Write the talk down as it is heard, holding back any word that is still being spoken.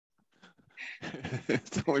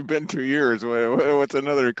It's only been 2 years. What's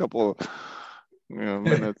another couple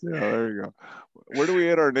minutes? Yeah, there you go. Where do we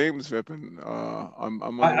add our names, Vipin? I'm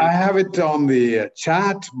on the I have it on the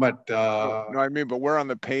chat, but no, I mean, but we're on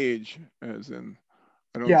the page, as in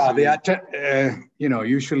I don't yeah, see.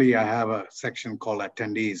 usually I have a section called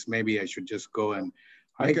attendees. Maybe I should just go and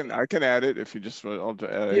I can add it if you just want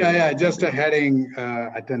to add. Yeah, just a heading,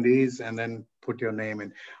 attendees, and then put your name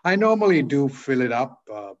in. I normally do fill it up,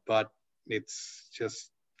 but it's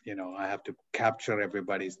just, I have to capture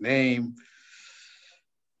everybody's name,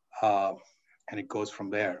 and it goes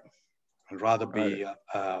from there. I'd rather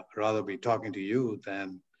be talking to you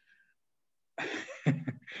than.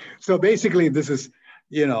 So basically, this is,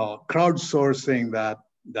 crowdsourcing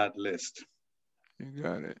that list. You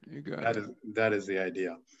got it. You got it. That is the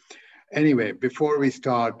idea. Anyway, before we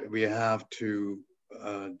start, we have to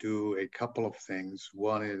do a couple of things.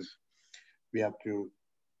 One is we have to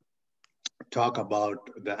talk about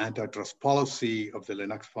the antitrust policy of the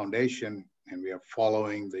Linux Foundation, and we are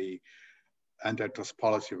following the antitrust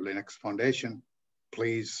policy of Linux Foundation.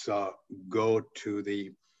 Please go to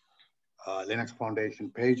the Linux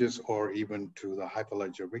Foundation pages or even to the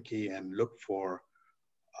Hyperledger wiki and look for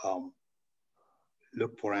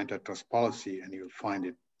antitrust policy, and you'll find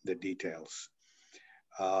it. The details.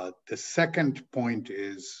 The second point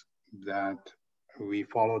is that we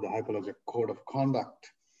follow the Hyperledger Code of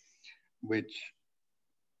Conduct, which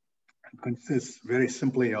consists very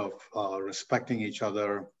simply of respecting each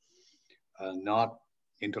other, not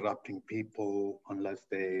interrupting people unless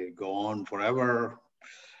they go on forever,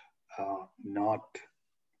 not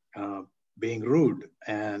being rude,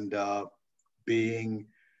 and being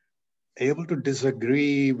able to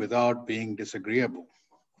disagree without being disagreeable.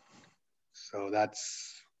 So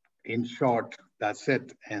that's, in short, that's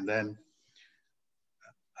it. And then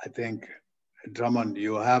I think, Drummond,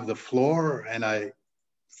 you have the floor, and I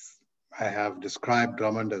have described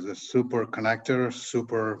Drummond as a super connector,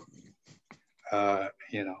 super,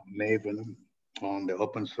 maven on the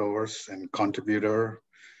open source and contributor.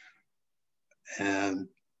 And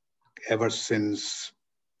ever since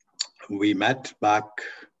we met back,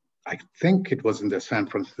 I think it was in the San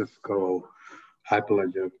Francisco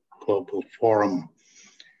Hyperledger Global Forum,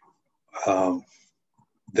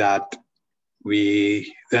 that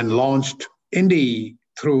we then launched Indie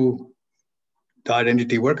through the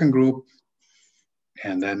Identity Working Group,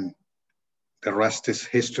 and then the rest is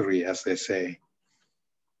history, as they say.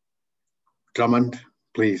 Drummond,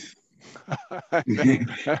 please.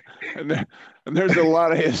 and there's a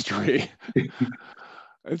lot of history.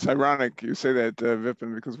 It's ironic you say that,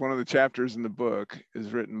 Vipin, because one of the chapters in the book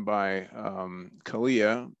is written by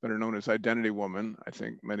Kalia, better known as Identity Woman. I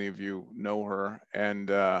think many of you know her,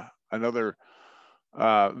 and another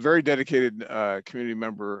very dedicated community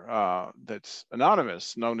member that's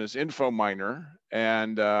anonymous, known as Info Miner,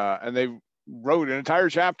 and they wrote an entire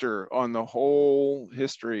chapter on the whole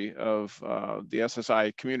history of the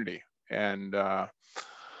SSI community, and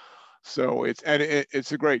so it's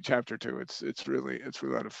a great chapter too. It's really a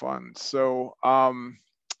lot of fun. So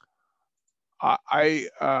I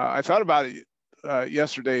thought about it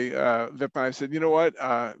yesterday, Vip, and I said, you know what?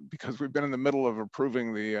 Because we've been in the middle of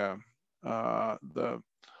approving the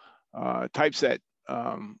typeset,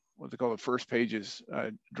 what they call the first pages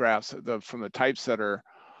drafts from the typesetter.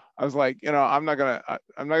 I was like, I'm not gonna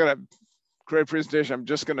create a presentation. I'm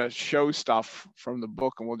just gonna show stuff from the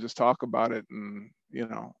book, and we'll just talk about it and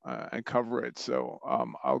and cover it. So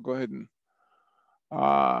I'll go ahead and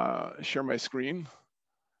share my screen,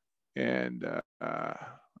 and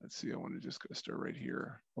let's see. I want to just go start right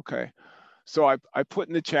here. Okay. So I put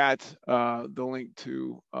in the chat the link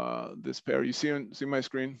to this pair. You see my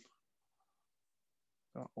screen?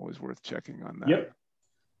 Always worth checking on that. Yep.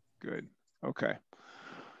 Good. Okay.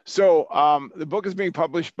 So the book is being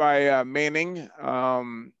published by Manning,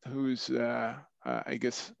 who's I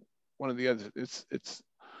guess one of the others. It's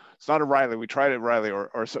not a Riley. We tried it Riley,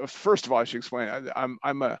 or so. First of all, I should explain.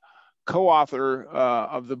 I'm a co-author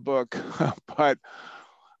of the book, but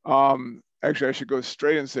actually I should go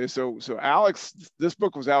straight and say so Alex. This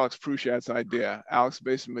book was Alex Pruchat's idea. Alex,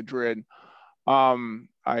 based in Madrid.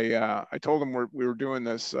 I told him we were doing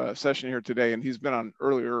this session here today, and he's been on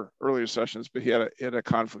earlier sessions, but he had a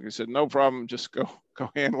conflict. He said, no problem, just go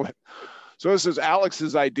handle it. So this is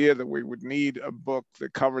Alex's idea that we would need a book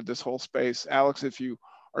that covered this whole space. Alex, if you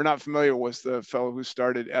are not familiar, was the fellow who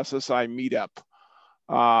started SSI Meetup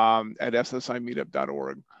at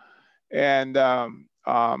ssimeetup.org. And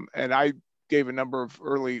I gave a number of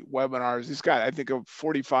early webinars. He's got, I think,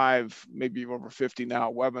 45, maybe over 50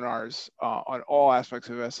 now webinars on all aspects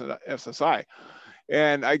of SSI.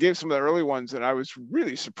 And I gave some of the early ones, and I was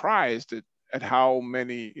really surprised at how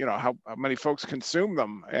many, you know, how many folks consume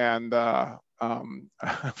them. And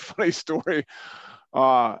funny story,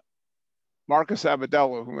 Marcus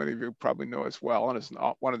Abadello, who many of you probably know as well, and is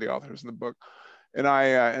one of the authors in the book, and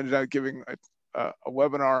I ended up giving a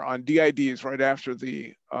webinar on DIDs right after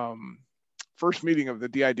the first meeting of the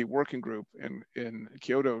DID working group in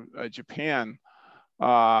Kyoto, Japan,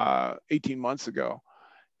 18 months ago.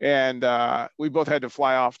 And we both had to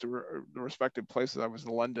fly off to the respective places. I was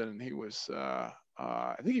in London, and he was,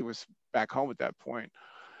 I think he was back home at that point.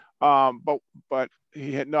 But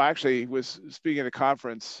he had, no, actually he was speaking at a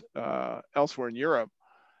conference elsewhere in Europe.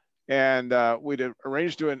 And we'd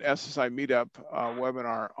arranged to do an SSI meetup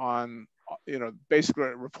webinar on, you know, basically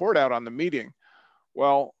a report out on the meeting.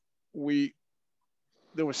 Well,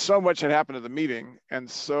 there was so much that happened at the meeting, and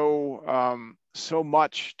so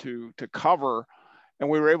much to cover, and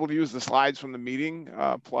we were able to use the slides from the meeting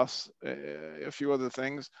plus a few other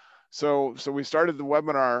things. So we started the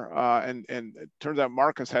webinar, and it turns out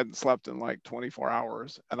Marcus hadn't slept in like 24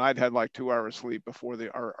 hours, and I'd had like 2 hours sleep before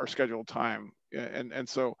our scheduled time, and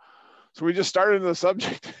so we just started the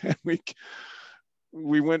subject, and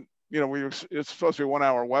we went. You know, it's supposed to be a 1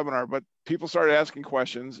 hour webinar, but people started asking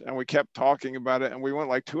questions, and we kept talking about it, and we went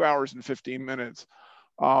like 2 hours and 15 minutes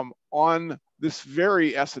on this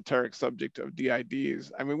very esoteric subject of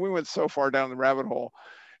DIDs. I mean, we went so far down the rabbit hole,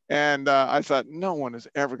 and I thought no one is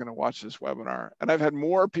ever going to watch this webinar. And I've had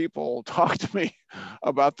more people talk to me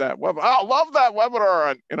about that webinar. Oh, I love that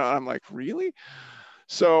webinar, and you know, I'm like, really?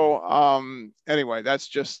 So anyway, that's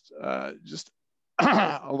just a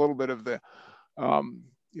little bit of the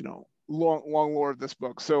you know, long lore of this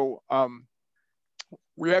book. So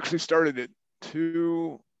we actually started it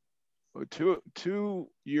two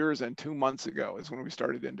years and 2 months ago is when we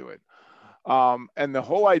started into it. And the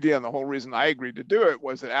whole idea and the whole reason I agreed to do it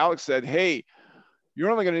was that Alex said, hey, you're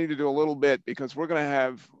only going to need to do a little bit, because we're going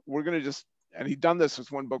to just, and he'd done this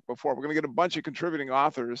with one book before, we're going to get a bunch of contributing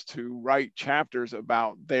authors to write chapters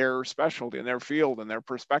about their specialty and their field and their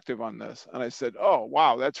perspective on this. And I said, oh,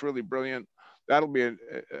 wow, that's really brilliant. That'll be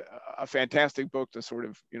a fantastic book to sort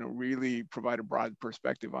of, you know, really provide a broad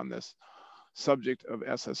perspective on this subject of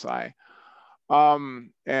SSI.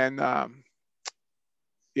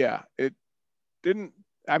 Yeah, it didn't,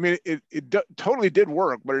 I mean, it totally did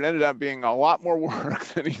work, but it ended up being a lot more work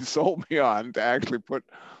than he sold me on to actually put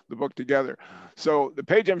the book together. So the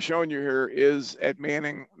page I'm showing you here is at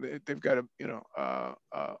Manning. They've got a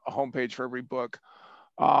homepage for every book.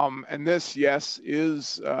 And this, yes,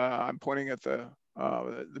 is, I'm pointing at the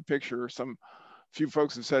picture. Some few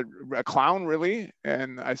folks have said, a clown, really?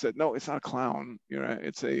 And I said, no, it's not a clown. You know,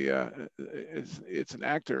 it's it's an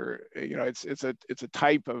actor. You know, it's a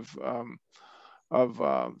type of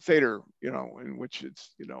theater, you know, in which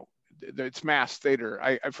it's, you know, it's mass theater.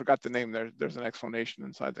 I forgot the name. There's an explanation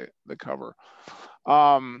inside the cover.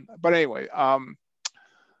 But anyway,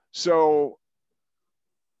 so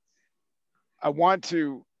I want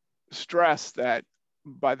to stress that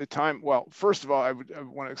by the time, well, first of all, I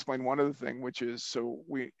want to explain one other thing, which is, so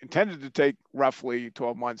we intended to take roughly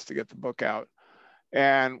 12 months to get the book out.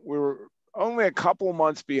 And we were only a couple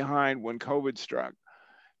months behind when COVID struck.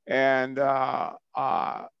 And you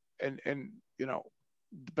know,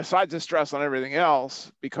 besides the stress on everything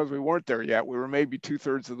else, because we weren't there yet, we were maybe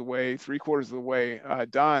 2/3 of the way, 3/4 of the way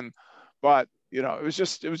done. But you know, it was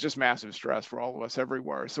just massive stress for all of us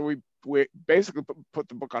everywhere. So we basically put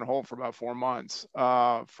the book on hold for about 4 months,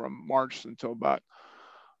 from March until about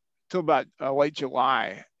late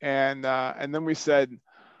July, and then we said,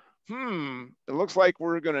 it looks like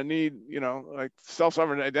we're going to need, you know, like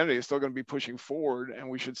self-sovereign identity is still going to be pushing forward, and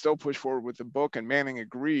we should still push forward with the book. And Manning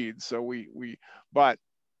agreed. So but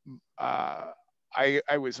I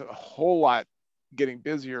was a whole lot getting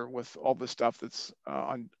busier with all the stuff that's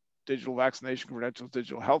on digital vaccination credentials,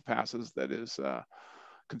 digital health passes, that is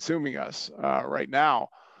consuming us right now.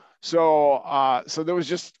 So there was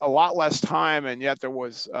just a lot less time, and yet there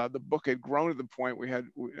was, the book had grown to the point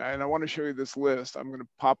and I want to show you this list. I'm going to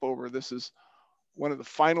pop over. This is one of the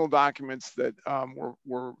final documents that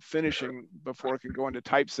we're finishing before it can go into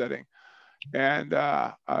typesetting. And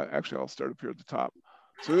actually, I'll start up here at the top.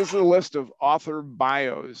 So this is a list of author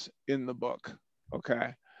bios in the book,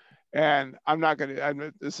 okay? And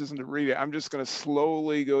this isn't to read it. I'm just going to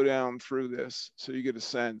slowly go down through this so you get a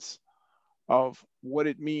sense of what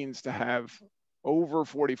it means to have over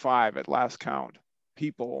 45 at last count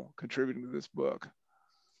people contributing to this book,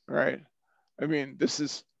 right? I mean, this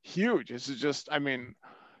is huge. This is just, I mean,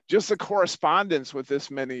 just the correspondence with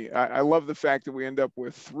this many. I love the fact that we end up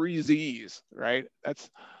with 3 Z's, right? That's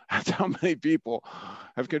That's how many people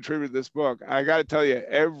have contributed to this book. I got to tell you,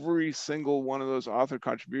 every single one of those author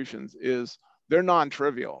contributions they're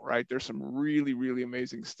non-trivial, right? There's some really, really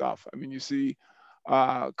amazing stuff. I mean, you see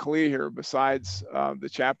Kalia here, besides the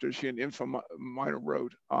chapters she and InfoMiner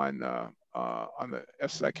wrote on the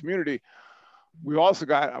SSI community, we also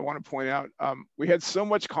got, I want to point out, we had so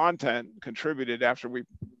much content contributed after we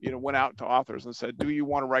went out to authors and said, do you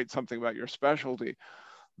want to write something about your specialty?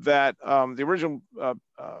 That the original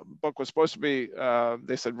book was supposed to be,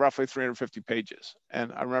 they said, roughly 350 pages.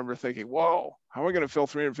 And I remember thinking, whoa, how are we going to fill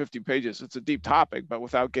 350 pages? It's a deep topic, but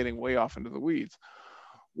without getting way off into the weeds.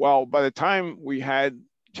 Well, by the time we had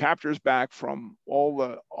chapters back from all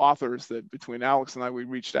the authors that between Alex and I, we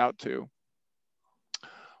reached out to,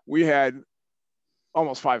 we had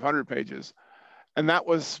almost 500 pages. And that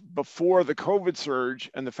was before the COVID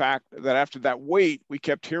surge and the fact that after that wait, we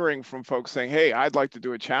kept hearing from folks saying, hey, I'd like to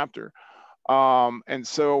do a chapter. And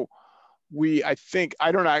so I think,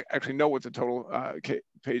 I don't actually know what the total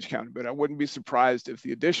page count, but I wouldn't be surprised if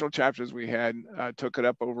the additional chapters we had took it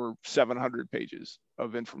up over 700 pages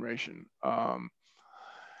of information.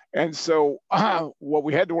 And so what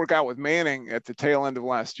we had to work out with Manning at the tail end of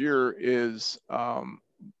last year is,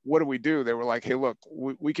 what do we do? They were like, hey, look,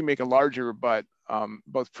 we can make it larger, but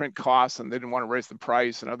both print costs, and they didn't want to raise the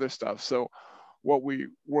price and other stuff. So what we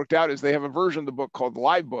worked out is they have a version of the book called the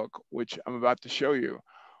Live Book, which I'm about to show you,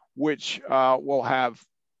 which will have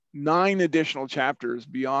 9 additional chapters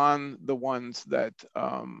beyond the ones that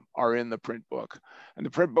are in the print book. And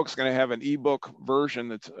the print book's going to have an ebook version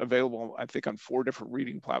that's available, I think, on 4 different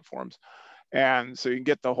reading platforms. And so you can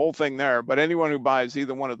get the whole thing there, but anyone who buys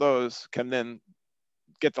either one of those can then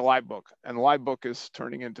get the Live Book. And the Live Book is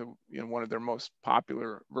turning into one of their most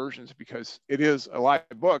popular versions because it is a live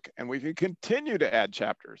book and we can continue to add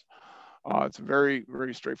chapters. It's a very,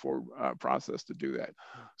 very straightforward process to do that.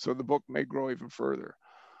 So the book may grow even further.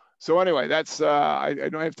 So anyway, that's, I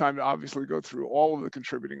don't have time to obviously go through all of the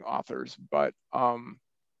contributing authors, but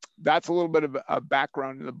that's a little bit of a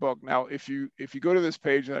background in the book. Now, if you go to this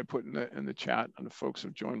page that I put in the chat, and the folks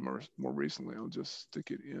have joined more recently, I'll just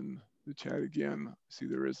stick it in the chat again. See,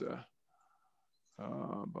 there is a it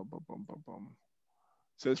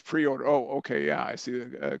says pre-order. Oh, okay, yeah, I see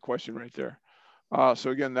a question right there.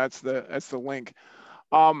 So again, that's the link.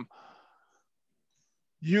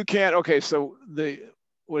 You can, okay, so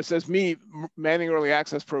what it says, Manning Early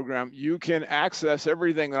Access Program, you can access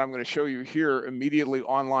everything that I'm going to show you here immediately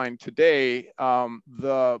online today.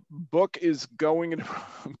 The book is going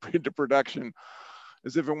into production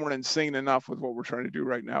as if it weren't insane enough with what we're trying to do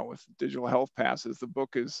right now with digital health passes. The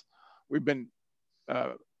book is, we've been,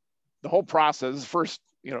 the whole process, this first,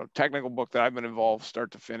 technical book that I've been involved start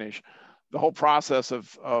to finish. The whole process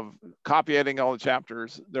of copy editing all the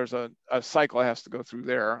chapters, there's a cycle that has to go through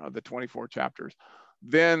there of the 24 chapters.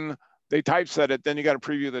 Then they typeset it, then you got to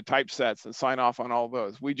preview the typesets and sign off on all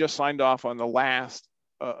those. We just signed off on the last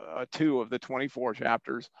 2 of the 24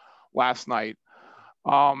 chapters last night.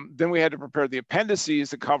 Then we had to prepare the appendices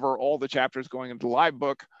to cover all the chapters going into the Live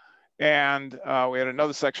Book. And we had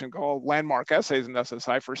another section called Landmark Essays in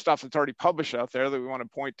SSI for stuff that's already published out there that we want to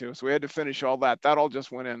point to. So we had to finish all that. That all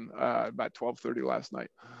just went in about 12:30 last night.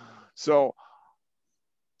 So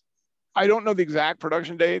I don't know the exact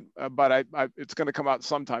production date, but it's going to come out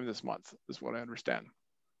sometime this month, is what I understand.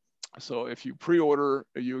 So if you pre-order,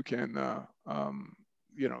 you can,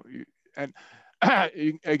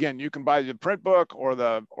 again, you can buy the print book or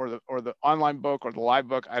the online book or the Live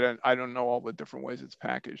Book. I don't know all the different ways it's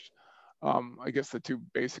packaged. I guess the 2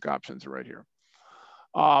 basic options are right here.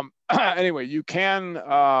 Anyway, you can you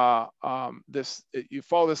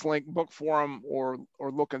follow this link, book forum, or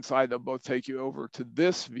look inside. They'll both take you over to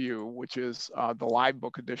this view, which is the Live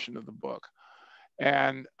Book edition of the book.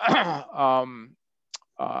 And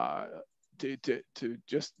to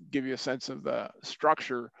just give you a sense of the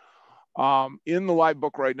structure, in the Live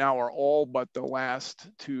Book right now are all but the last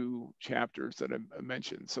 2 chapters that I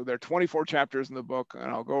mentioned. So there are 24 chapters in the book,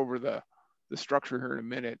 and I'll go over the structure here in a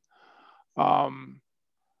minute.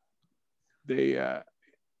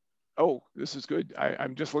 Oh, this is good.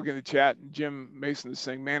 I'm just looking at the chat. Jim Mason is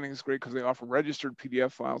saying Manning is great because they offer registered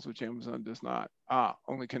PDF files, which Amazon does not.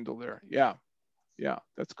 Only Kindle there. Yeah,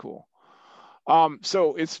 that's cool.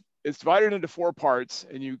 So it's divided into 4 parts,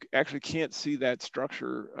 and you actually can't see that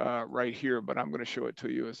structure right here, but I'm going to show it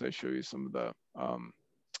to you as I show you some of the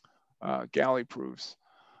galley proofs.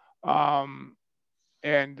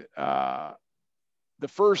 The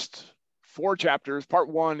first 4 chapters, part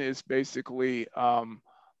 1 is basically the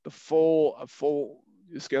full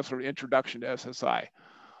scale sort of introduction to SSI.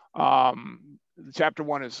 Chapter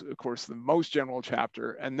 1 is, of course, the most general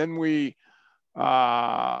chapter, and then we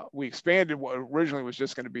expanded what originally was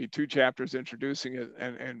just going to be 2 chapters introducing it,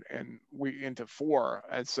 and we into 4,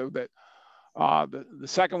 and so that the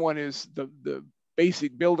second one is the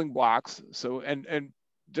basic building blocks. So and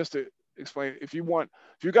just to explain, if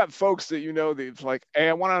you've got folks that you know that's like, hey,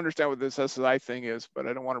 I want to understand what this SSI thing is, but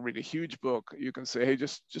I don't want to read a huge book, you can say, hey,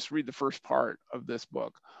 just read the first part of this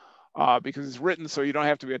book, because it's written so you don't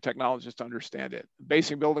have to be a technologist to understand it.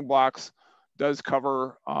 Basic building blocks does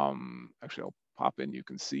cover, actually I'll pop in, you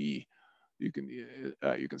can see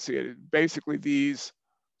it. Basically these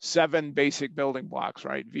 7 basic building blocks,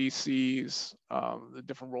 right? VCs, the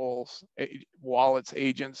different roles, wallets,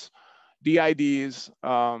 agents, DIDs,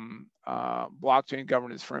 blockchain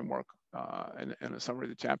governance framework, and a summary of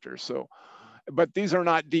the chapters. So, but these are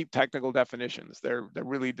not deep technical definitions. They're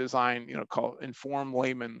really designed, called informed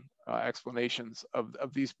layman explanations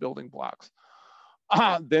of these building blocks.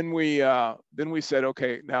 Then we said,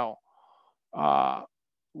 okay, now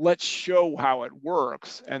let's show how it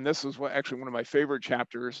works. And this is actually one of my favorite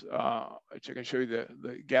chapters, which I can show you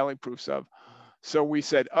the galley proofs of. So we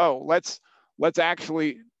said, oh, let's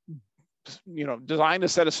actually, design a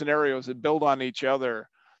set of scenarios that build on each other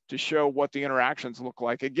to show what the interactions look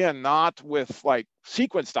like. Again, not with like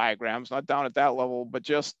sequence diagrams, not down at that level, but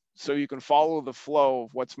just so you can follow the flow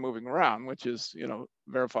of what's moving around, which is,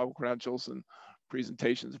 verifiable credentials and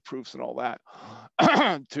presentations and proofs and all that,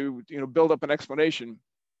 to, build up an explanation.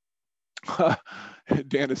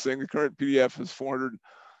 Dan is saying the current PDF is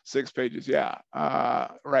 406 pages. Yeah,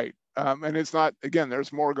 right. And it's not, again,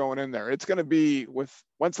 there's more going in there. It's going to be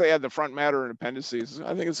once they add the front matter and appendices,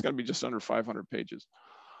 I think it's going to be just under 500 pages.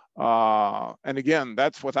 And again,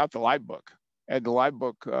 that's without the live book. Add the live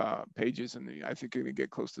book pages, and I think you're going to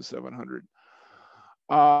get close to 700.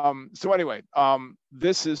 So anyway,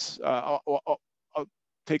 this is, I'll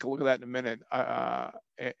take a look at that in a minute.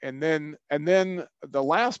 And then the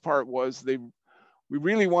last part was we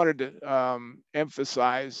really wanted to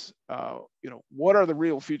emphasize, what are the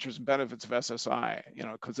real features and benefits of SSI,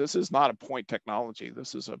 because this is not a point technology.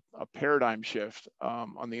 This is a paradigm shift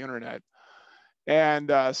on the internet.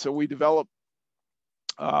 And so we developed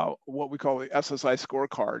what we call the SSI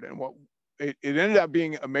scorecard. And what it ended up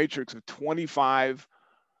being a matrix of 25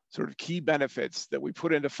 sort of key benefits that we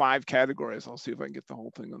put into 5 categories. I'll see if I can get the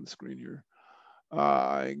whole thing on the screen here.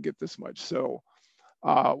 I can get this much. So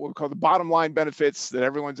what we call the bottom line benefits that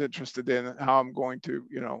everyone's interested in, how I'm going to,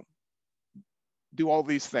 do all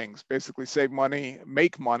these things, basically save money,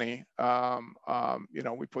 make money.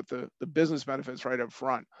 We put the business benefits right up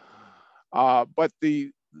front. But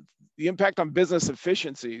the impact on business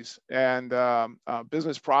efficiencies and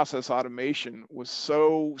business process automation was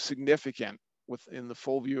so significant within the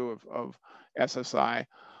full view of SSI,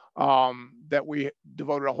 that we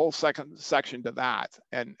devoted a whole second section to that.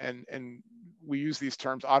 And we use these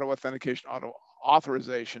terms: auto authentication, auto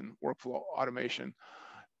authorization, workflow automation.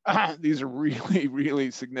 These are really,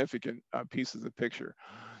 really significant pieces of the picture.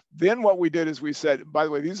 Then what we did is we said, by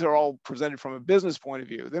the way, these are all presented from a business point of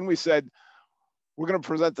view. Then we said, we're going to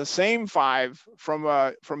present the same 5 from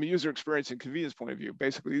a user experience and convenience point of view.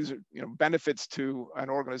 Basically, these are benefits to an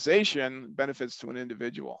organization, benefits to an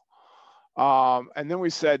individual. And then we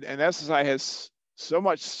said, and SSI has so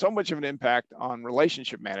much of an impact on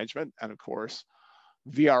relationship management, and of course,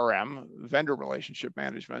 VRM, vendor relationship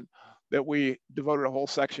management, that we devoted a whole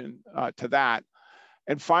section to that.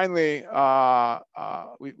 And finally,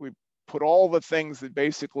 we put all the things that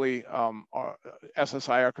basically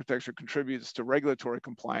SSI architecture contributes to regulatory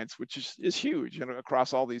compliance, which is huge,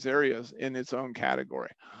 across all these areas, in its own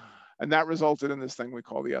category. And that resulted in this thing we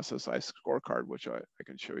call the SSI scorecard, which I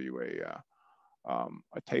can show you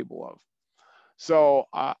a table of. So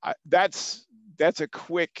that's a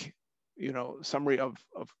quick, summary of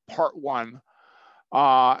part 1.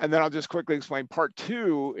 And then I'll just quickly explain. Part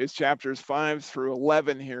 2 is chapters 5 through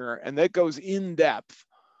 11 here, and that goes in depth.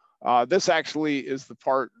 This actually is the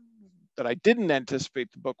part that I didn't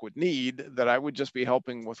anticipate the book would need, that I would just be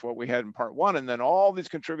helping with what we had in part 1, and then all these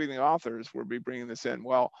contributing authors would be bringing this in.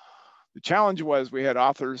 Well, the challenge was we had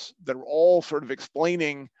authors that were all sort of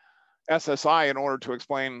explaining SSI in order to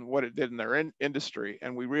explain what it did in their industry,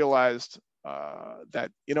 and we realized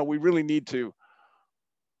that we really need to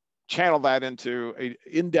channel that into an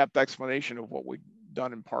in-depth explanation of what we've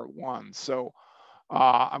done in part 1. So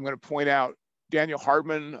I'm going to point out Daniel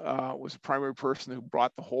Hardman was the primary person who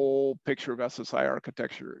brought the whole picture of SSI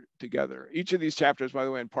architecture together. Each of these chapters, by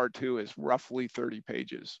the way, in part 2 is roughly 30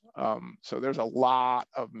 pages. So there's a lot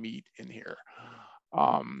of meat in here.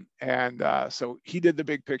 So he did the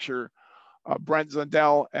big picture. Brent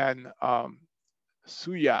Zundell and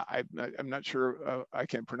Suya, I'm not sure, I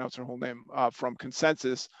can't pronounce her whole name, from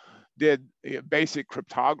Consensus, did basic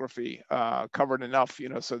cryptography, covered enough,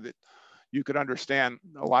 so that you could understand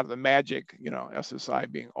a lot of the magic,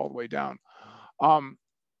 SSI being all the way down.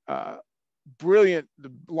 Brilliant.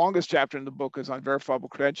 The longest chapter in the book is on verifiable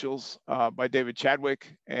credentials by David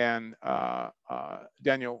Chadwick and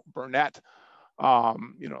Daniel Burnett.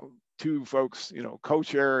 Two folks,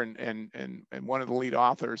 co-chair and one of the lead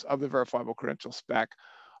authors of the verifiable credential spec.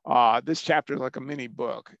 This chapter is like a mini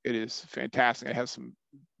book. It is fantastic. It has some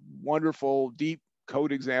wonderful deep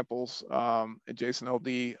code examples in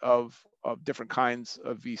JSON-LD of different kinds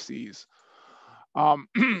of VCs.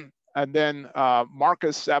 And then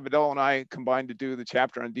Marcus Sabadello and I combined to do the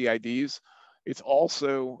chapter on DIDs. It's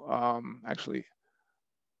also actually,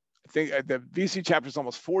 I think the VC chapter is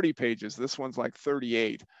almost 40 pages. This one's like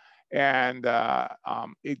 38. And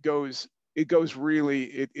it goes really,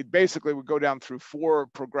 it basically would go down through 4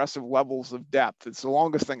 progressive levels of depth. It's the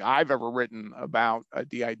longest thing I've ever written about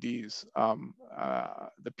DIDs.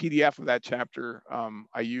 The PDF of that chapter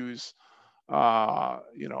I use,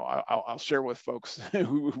 I'll share with folks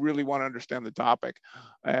who really want to understand the topic.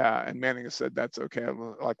 And Manning has said, that's okay.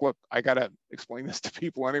 I'm like, look, I got to explain this to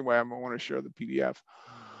people anyway. I want to share the PDF.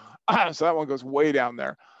 So that one goes way down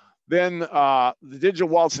there. Then the Digital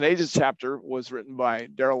Wallets and Agents chapter was written by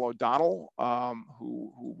Daryl O'Donnell,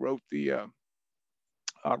 who wrote the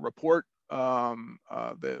report,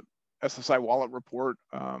 the SSI wallet report.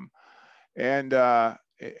 And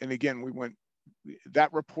again,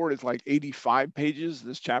 that report is like 85 pages.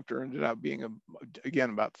 This chapter ended up being,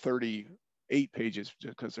 again, about 38 pages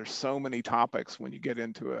because there's so many topics when you get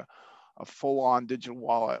into a full-on digital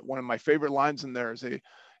wallet. One of my favorite lines in there is a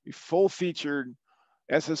full-featured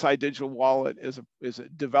SSI digital wallet is a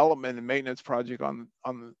development and maintenance project on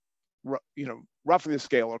roughly the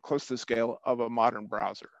scale or close to the scale of a modern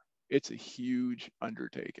browser. It's a huge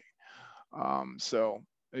undertaking. So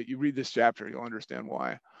you read this chapter, you'll understand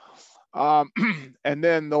why. And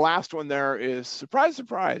then the last one there is, surprise,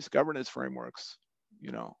 surprise, governance frameworks.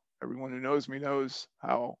 Everyone who knows me knows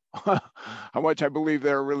how much I believe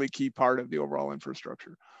they're a really key part of the overall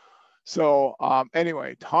infrastructure. So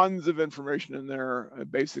anyway, tons of information in there.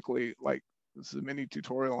 Basically, like, this is a mini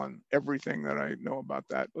tutorial on everything that I know about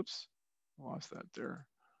that. Oops, lost that there.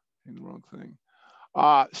 In the wrong thing.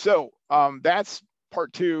 So that's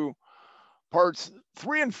part 2. Parts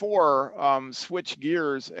 3 and 4 switch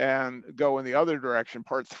gears and go in the other direction.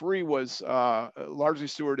 Part 3 was largely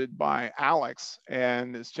stewarded by Alex,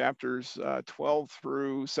 and it's chapters 12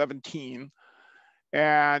 through 17.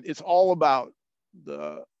 And it's all about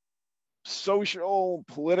the social,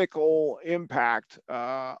 political impact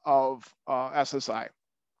of SSI.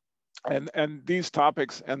 And these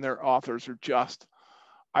topics and their authors are just,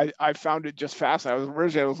 I found it just fascinating. I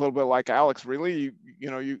was a little bit like Alex, really,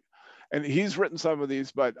 and he's written some of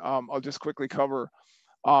these, but I'll just quickly cover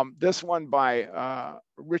this one by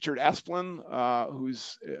Richard Esplin,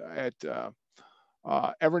 who's at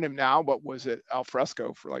Evernym now, but was at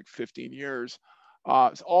Alfresco for like 15 years.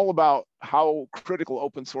 It's all about how critical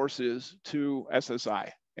open source is to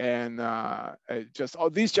SSI. And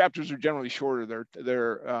these chapters are generally shorter.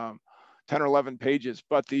 They're 10 or 11 pages,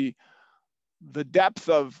 but the depth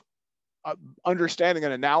of understanding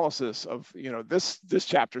and analysis of this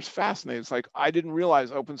chapter is fascinating. It's like, I didn't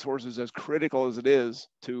realize open source is as critical as it is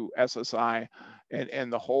to SSI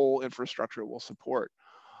and the whole infrastructure it will support.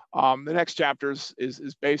 The next chapters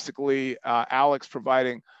is basically Alex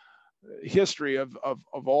providing history of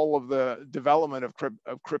all of the development of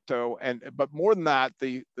crypto, but more than that,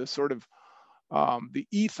 the sort of the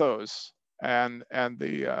ethos and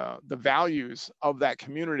the values of that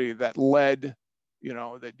community that led,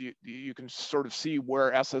 that you can sort of see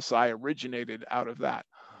where SSI originated out of that.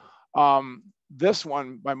 This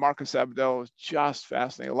one by Marcus Sabadello is just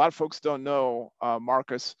fascinating. A lot of folks don't know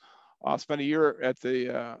Marcus spent a year at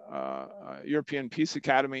the European Peace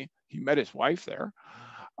Academy. He met his wife there.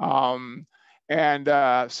 So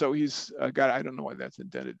he's got, I don't know why that's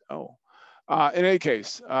indented. Oh, in any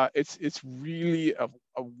case, it's really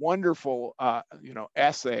a wonderful,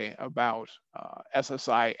 essay about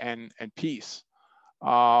SSI and peace,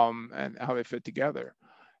 and how they fit together.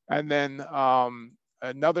 And then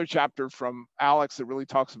another chapter from Alex that really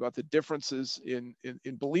talks about the differences in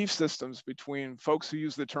belief systems between folks who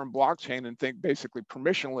use the term blockchain and think basically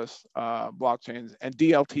permissionless blockchains, and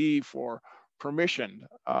DLT for permissioned,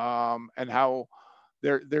 and how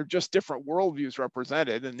they're just different worldviews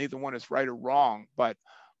represented, and neither one is right or wrong, but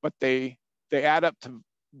they add up to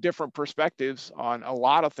different perspectives on a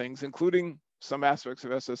lot of things, including some aspects of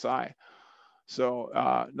SSI. So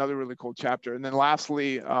another really cool chapter. And then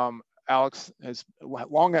lastly, Alex has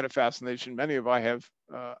long had a fascination. Many of us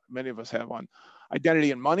have on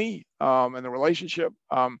identity and money and the relationship.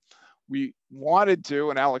 We wanted to,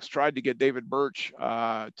 and Alex tried to get David Birch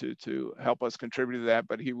to help us contribute to that,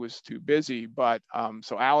 but he was too busy. But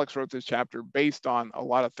so Alex wrote this chapter based on a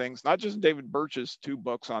lot of things, not just David Birch's 2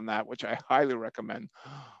 books on that, which I highly recommend.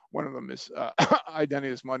 One of them is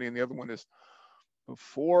Identity is Money, and the other one is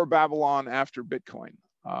Before Babylon, After Bitcoin.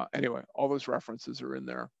 Anyway, all those references are in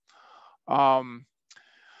there. But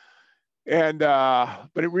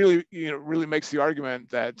it really, really makes the argument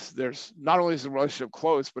that there's not only is the relationship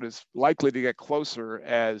close, but it's likely to get closer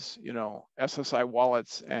as, SSI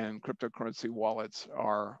wallets and cryptocurrency wallets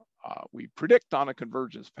are, we predict on a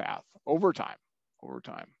convergence path over time.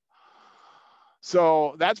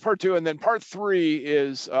 So that's part 2. And then part 3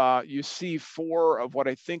 is you see 4 of what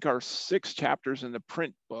I think are 6 chapters in the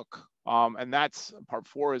print book. And that's part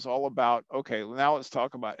 4 is all about, okay, now let's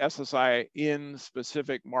talk about SSI in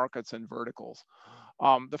specific markets and verticals.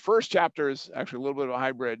 The first chapter is actually a little bit of a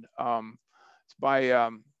hybrid. It's by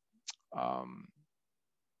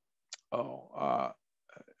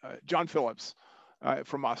John Phillips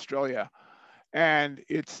from Australia. And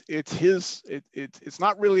it's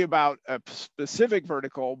not really about a specific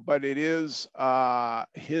vertical, but it is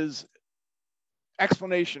his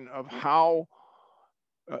explanation of how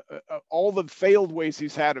all the failed ways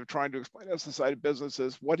he's had of trying to explain SSI to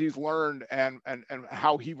businesses, what he's learned, and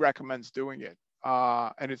how he recommends doing it.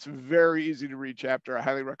 And it's a very easy to read chapter. I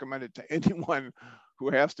highly recommend it to anyone who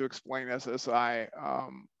has to explain SSI.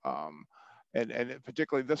 And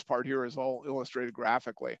particularly this part here is all illustrated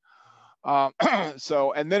graphically.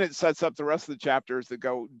 So, and then it sets up the rest of the chapters that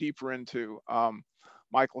go deeper into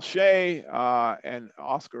Michael Shea and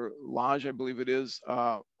Oscar Lage, I believe it is,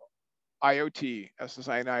 IoT,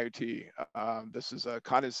 SSI and IoT. This is a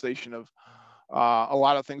condensation of a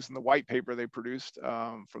lot of things in the white paper they produced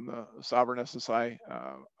from the Sovereign SSI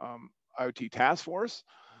IoT Task Force.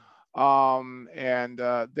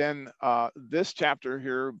 Then this chapter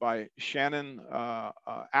here by Shannon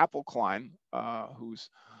Appelklein, who's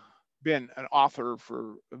been an author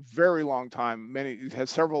for a very long time. He has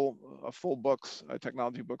several full books,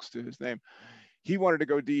 technology books to his name. He wanted to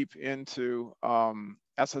go deep into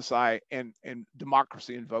SSI and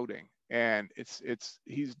democracy and voting. And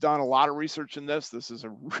he's done a lot of research in this. This is a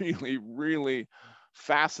really, really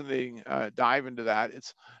fascinating dive into that.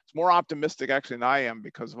 It's more optimistic actually than I am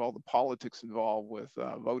because of all the politics involved with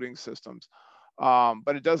voting systems.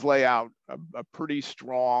 But it does lay out a pretty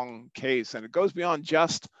strong case, and it goes beyond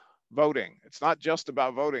just voting. It's not just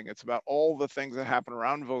about voting. It's about all the things that happen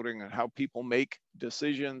around voting and how people make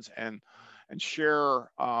decisions and share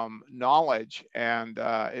knowledge. And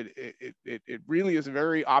it really is a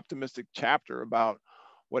very optimistic chapter about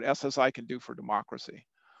what SSI can do for democracy.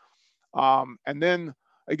 And then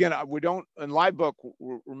again, we don't, in Livebook,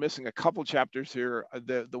 we're missing a couple chapters here.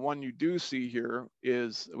 The one you do see here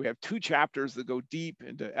is we have 2 chapters that go deep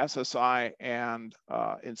into SSI and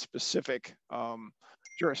in specific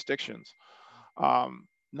jurisdictions.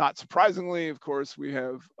 Not surprisingly, of course, we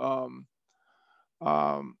have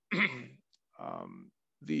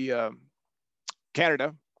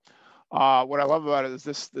Canada. What I love about it is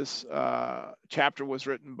this chapter was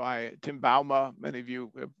written by Tim Bauma. Many of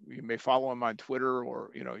you may follow him on Twitter,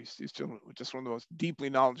 or he's just one of the most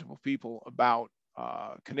deeply knowledgeable people about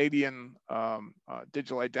Canadian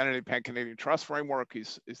digital identity, pan-Canadian trust framework.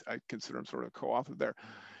 I consider him sort of co-author there.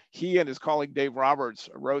 He and his colleague Dave Roberts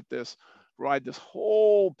wrote provide this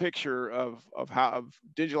whole picture of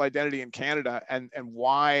digital identity in Canada and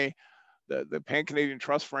why the pan-Canadian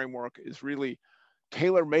trust framework is really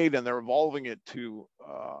tailor-made, and they're evolving it to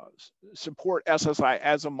support SSI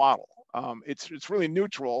as a model. It's really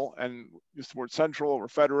neutral and you support central or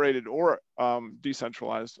federated or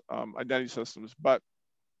decentralized identity systems, but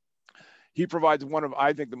he provides one of,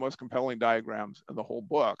 I think, the most compelling diagrams in the whole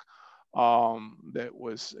book that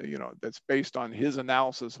was, that's based on his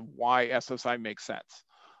analysis of why SSI makes sense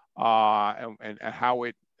and how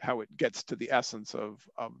it gets to the essence of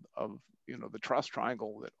the trust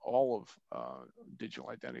triangle that all of digital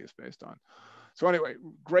identity is based on. So anyway,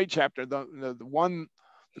 great chapter. The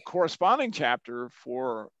corresponding chapter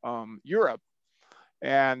for Europe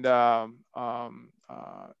and the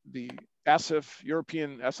ESIF,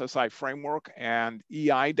 European SSI framework, and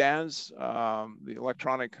EIDAS, the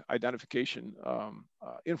electronic identification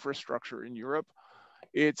infrastructure in Europe.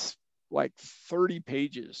 It's like 30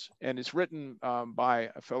 pages, and it's written by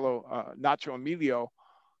a fellow, Nacho Emilio,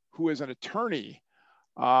 who is an attorney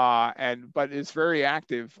But it's very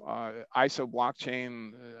active, ISO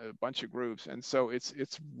blockchain, a bunch of groups. And so it's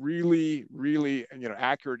really, really,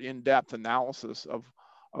 accurate in-depth analysis of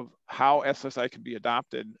how SSI can be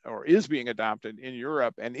adopted or is being adopted in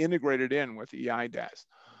Europe and integrated in with EIDAS.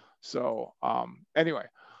 So anyway,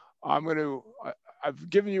 I've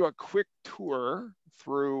given you a quick tour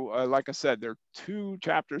through, like I said, there are 2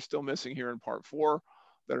 chapters still missing here in part 4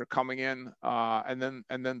 that are coming in, and then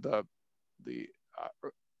the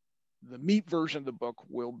meat version of the book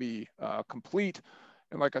will be complete.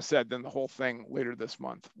 And like I said, then the whole thing later this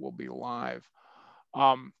month will be live.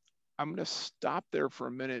 I'm going to stop there for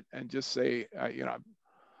a minute and just say,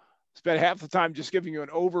 spent half the time just giving you an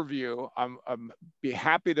overview. I'm be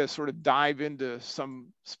happy to sort of dive into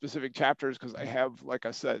some specific chapters because I have, like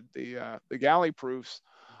I said, the galley proofs.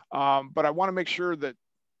 But I want to make sure that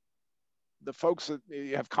the folks that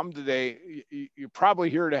have come today, you're probably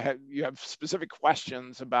here to you have specific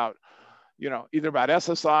questions about, either about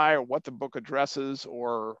SSI or what the book addresses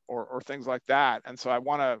or things like that. And so I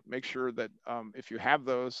want to make sure that if you have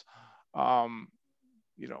those, put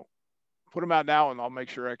them out now, and I'll make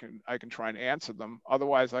sure I can try and answer them.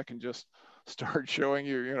 Otherwise, I can just start showing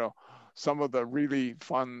you, some of the really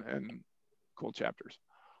fun and cool chapters.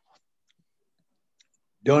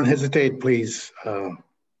 Don't hesitate, please.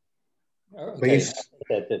 Okay,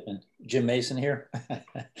 Jim Mason here.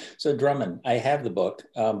 So Drummond, I have the book,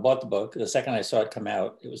 bought the book. The second I saw it come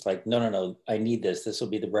out, it was like, no, I need this. This will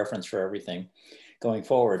be the reference for everything going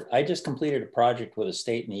forward. I just completed a project with a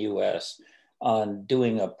state in the US on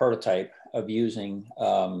doing a prototype of using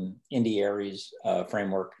Indy Aries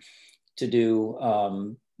framework to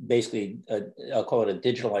do basically, I'll call it a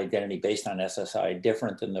digital identity based on SSI,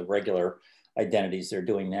 different than the regular identities they're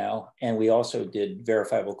doing now. And we also did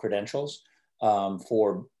verifiable credentials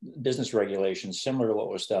for business regulations, similar to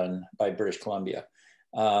what was done by British Columbia.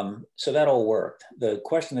 So that all worked. The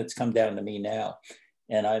question that's come down to me now,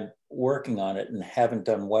 and I'm working on it and haven't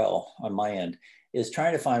done well on my end, is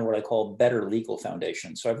trying to find what I call better legal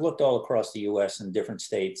foundations. So I've looked all across the US and different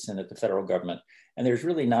states and at the federal government, and there's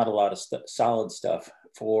really not a lot of solid stuff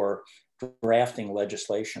for drafting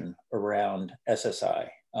legislation around SSI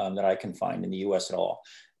that I can find in the US at all.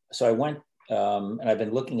 So I went and I've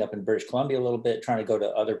been looking up in British Columbia a little bit, trying to go to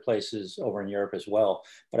other places over in Europe as well.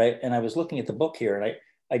 But I was looking at the book here, and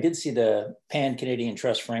I did see the Pan-Canadian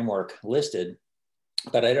Trust Framework listed,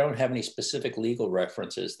 but I don't have any specific legal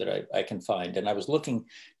references that I can find. And I was looking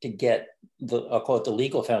to get I'll call it the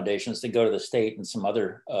legal foundations to go to the state and some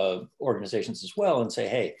other organizations as well and say,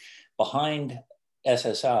 hey, behind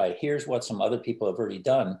SSI, here's what some other people have already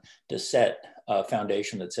done to set a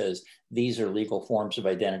foundation that says these are legal forms of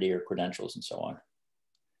identity or credentials and so on.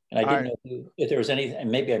 And I didn't know if there was anything,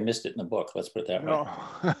 and maybe I missed it in the book. Let's put it that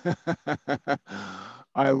way.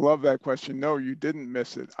 I love that question. No, you didn't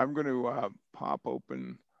miss it. I'm going to pop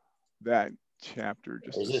open that chapter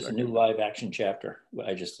just a second. Is this a new live action chapter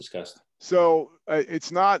I just discussed? So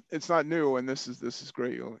it's not new, and this is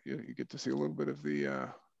great. You get to see a little bit of the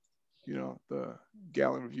the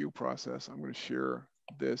galley review process. I'm going to share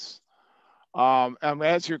this. I'm going to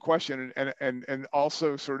answer your question and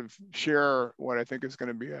also sort of share what I think is going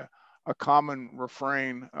to be a common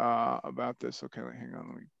refrain about this. Okay, hang on,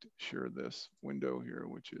 let me share this window here,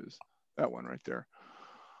 which is that one right there.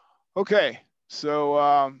 Okay,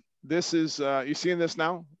 so this is, you seeing this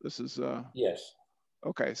now? This is, yes.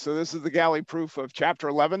 Okay, so this is the galley proof of chapter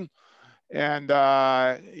 11. And,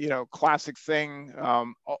 classic thing,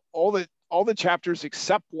 all the chapters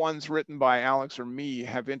except ones written by Alex or me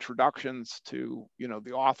have introductions to,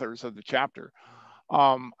 the authors of the chapter.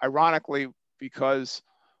 Ironically, because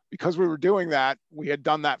we were doing that, we had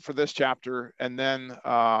done that for this chapter, and then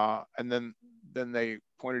they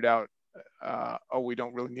pointed out, oh, we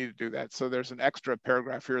don't really need to do that. So there's an extra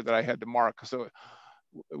paragraph here that I had to mark. So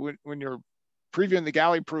when you're previewing the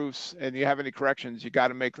galley proofs and you have any corrections, you got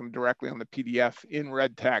to make them directly on the PDF in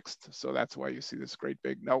red text. So that's why you see this great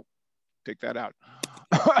big, nope, take that out.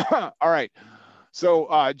 All right.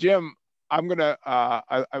 So Jim, I'm gonna,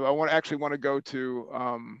 I actually want to go to,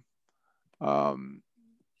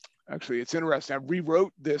 actually it's interesting. I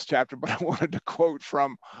rewrote this chapter, but I wanted to quote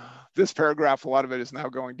from this paragraph. A lot of it is now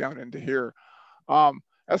going down into here.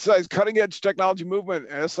 SSI's cutting edge technology movement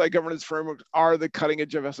and SSI governance frameworks are the cutting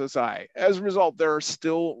edge of SSI. As a result, there are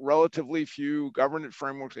still relatively few governance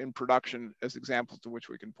frameworks in production as examples to which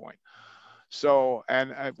we can point. So,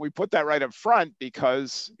 and we put that right up front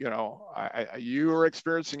because, you are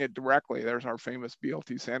experiencing it directly. There's our famous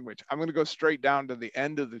BLT sandwich. I'm going to go straight down to the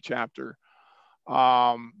end of the chapter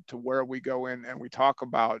to where we go in and we talk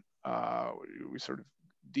about, we sort of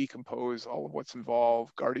decompose all of what's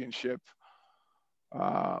involved, guardianship,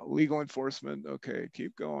 legal enforcement. Okay,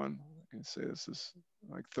 keep going. I can say this is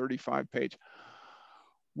like 35 page.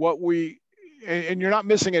 And you're not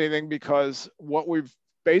missing anything, because what we've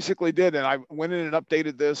basically did, and I went in and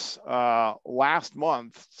updated this last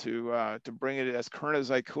month to bring it as current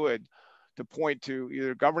as I could, to point to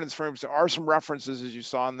either governance frameworks. There are some references, as you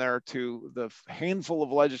saw in there, to the handful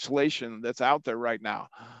of legislation that's out there right now.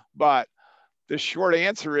 But the short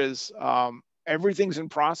answer is everything's in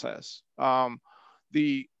process.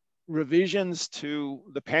 The revisions to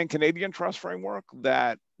the Pan-Canadian Trust Framework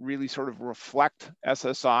that really sort of reflect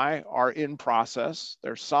SSI are in process.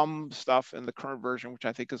 There's some stuff in the current version, which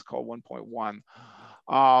I think is called 1.1.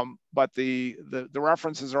 But the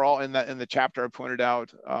references are all in the chapter I pointed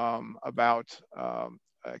out about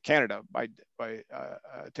Canada by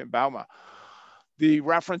Tim Bauma. The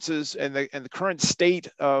references and the current state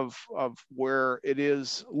of where it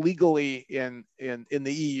is legally in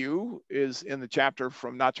the EU is in the chapter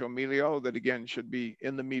from Nacho Emilio that again should be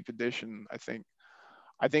in the MEEP edition.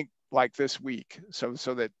 I think like this week, so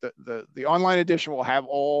that the online edition will have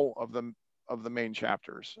all of the main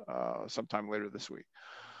chapters sometime later this week.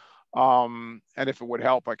 And if it would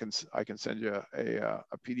help, I can send you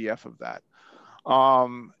a PDF of that.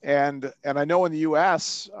 And I know in the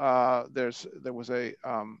U.S.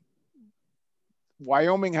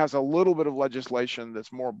 Wyoming has a little bit of legislation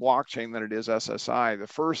that's more blockchain than it is SSI. The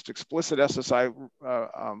first explicit SSI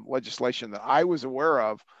legislation that I was aware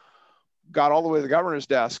of got all the way to the governor's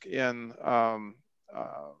desk in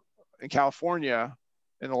California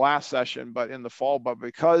in the last session, but in the fall. But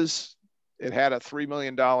because it had a $3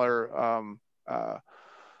 million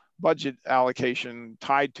budget allocation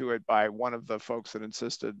tied to it by one of the folks that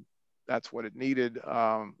insisted that's what it needed,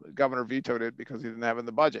 the governor vetoed it because he didn't have it in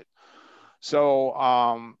the budget. So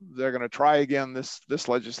they're going to try again this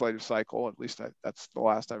legislative cycle. At least that's the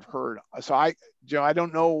last I've heard. So I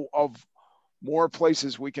don't know of more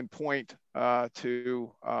places we can point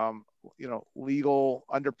to, legal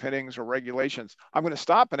underpinnings or regulations. I'm going to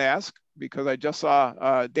stop and ask, because I just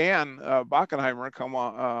saw Dan Bockenheimer come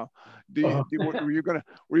on. Were you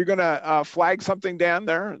going to flag something, Dan?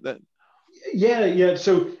 There that. Yeah.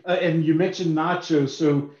 So and you mentioned Nacho.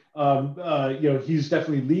 So he's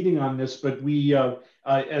definitely leading on this. But we,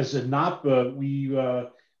 as a NAPA, we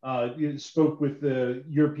spoke with the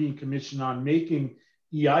European Commission on making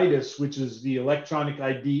EIDAS, which is the electronic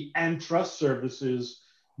ID and trust services,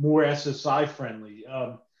 more SSI friendly.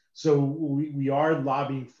 So we are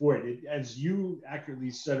lobbying for it. As you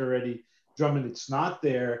accurately said already, Drummond, it's not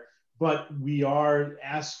there, but we are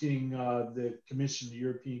asking the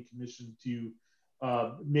European Commission, to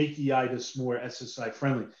make EIDAS more SSI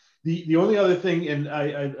friendly. The only other thing, and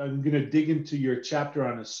I'm going to dig into your chapter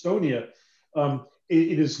on Estonia,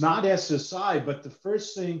 it is not SSI, but the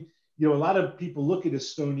first thing, a lot of people look at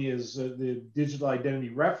Estonia as the digital identity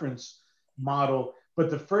reference model, but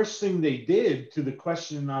the first thing they did, to the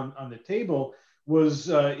question on the was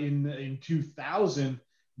in 2000,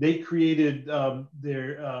 they created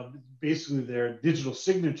basically their Digital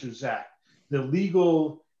Signatures Act, the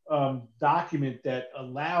legal document that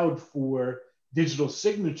allowed for digital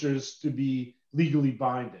signatures to be legally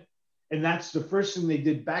binding. And that's the first thing they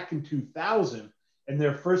did back in 2000. And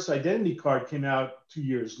their first identity card came out 2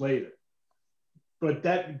 years later. But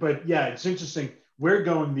yeah, it's interesting. We're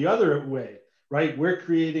going the other way, right? We're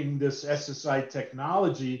creating this SSI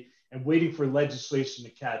technology and waiting for legislation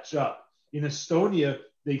to catch up. In Estonia,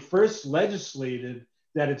 they first legislated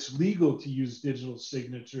that it's legal to use digital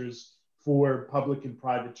signatures for public and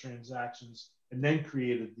private transactions, and then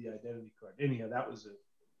created the identity card. Anyhow, that was it.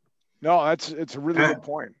 No, it's a really good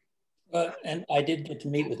point. And I did get to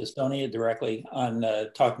meet with Estonia directly on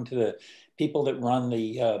talking to the people that run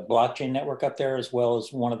the blockchain network up there, as well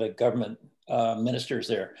as one of the government ministers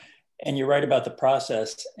there. And you're right about the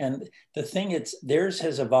process. And the thing, theirs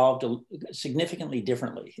has evolved significantly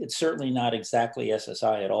differently. It's certainly not exactly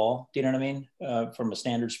SSI at all. Do you know what I mean? From a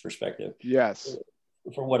standards perspective. Yes.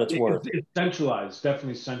 For what it's worth. It's centralized,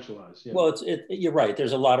 definitely centralized. Yeah. Well, you're right.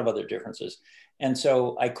 There's a lot of other differences. And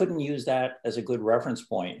so I couldn't use that as a good reference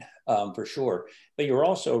point for sure. But you're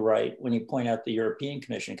also right when you point out the European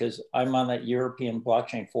Commission, because I'm on that European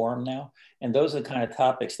blockchain forum now. And those are the kind of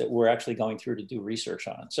topics that we're actually going through to do research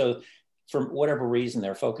on. So for whatever reason,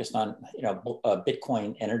 they're focused on,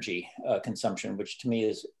 Bitcoin energy consumption, which to me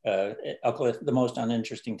is the most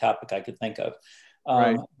uninteresting topic I could think of.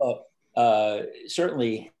 Right. But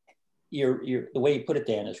certainly, the way you put it,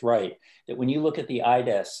 Dan, is right. That when you look at the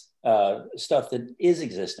IDES stuff that is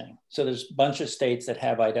existing. So there's a bunch of states that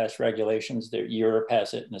have IDaaS regulations. Europe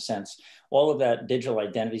has it in a sense. All of that digital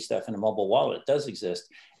identity stuff in a mobile wallet does exist.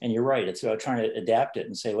 And you're right, it's about trying to adapt it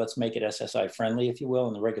and say, let's make it SSI friendly, if you will,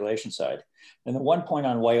 on the regulation side. And the one point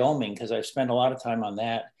on Wyoming, because I've spent a lot of time on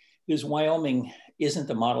that, is Wyoming isn't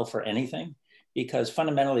the model for anything, because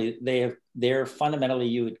fundamentally, they're fundamentally,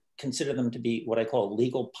 you would consider them to be what I call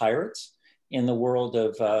legal pirates in the world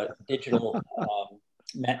of digital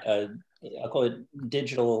I'll call it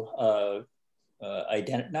digital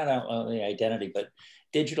identity, not only identity, but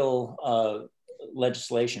digital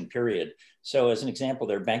legislation, period. So as an example,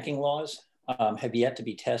 their banking laws have yet to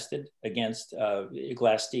be tested against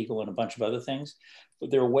Glass-Steagall and a bunch of other things,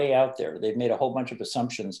 but they're way out there. They've made a whole bunch of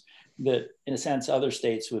assumptions that, in a sense, other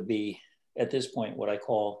states would be, at this point, what I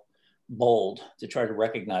call bold to try to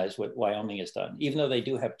recognize what Wyoming has done, even though they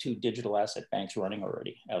do have 2 digital asset banks running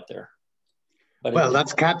already out there. But well,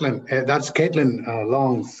 that's Caitlin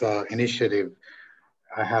Long's initiative.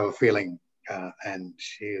 I have a feeling, and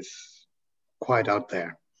she is quite out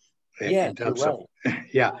there. Yeah, you're right.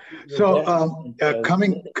 Yeah. So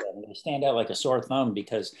coming, they stand out like a sore thumb,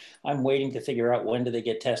 because I'm waiting to figure out when do they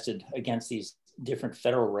get tested against these different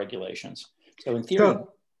federal regulations. So in theory,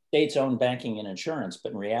 states own banking and insurance,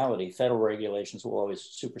 but in reality, federal regulations will always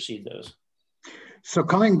supersede those. So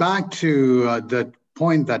coming back to the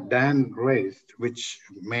point that Dan raised, which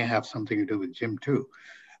may have something to do with Jim too.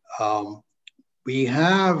 We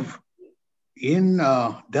have in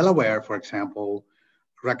Delaware, for example,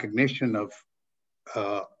 recognition of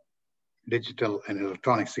digital and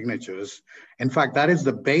electronic signatures. In fact, that is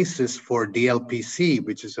the basis for DLPC,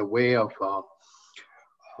 which is a way of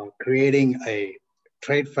creating a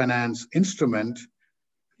trade finance instrument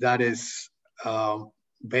that is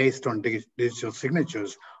based on digital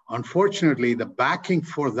signatures. Unfortunately, the backing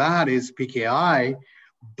for that is PKI,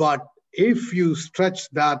 but if you stretch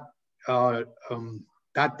that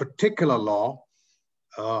that particular law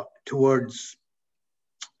towards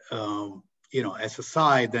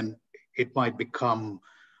SSI, then it might become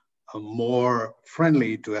more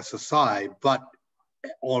friendly to SSI. But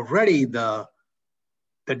already the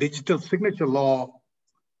digital signature law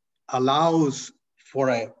allows for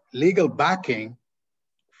a legal backing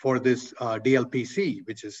for this DLPC,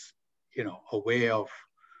 which is, a way of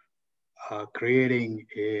creating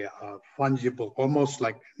a fungible, almost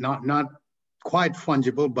like not quite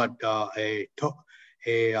fungible, but a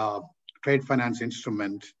trade finance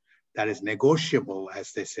instrument that is negotiable,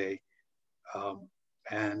 as they say,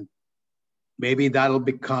 and maybe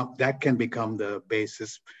that can become the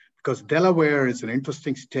basis, because Delaware is an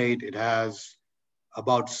interesting state. It has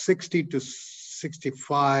about 60 to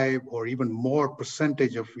 65 or even more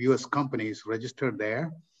percentage of US companies registered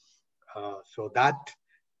there. So that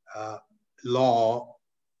law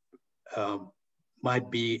might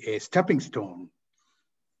be a stepping stone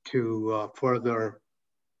to further,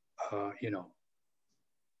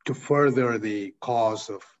 to further the cause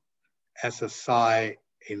of SSI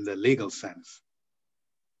in the legal sense.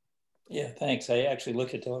 Yeah, thanks. I actually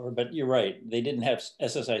looked at Delaware, but you're right. They didn't have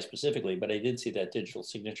SSI specifically, but I did see that digital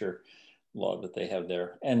signature law that they have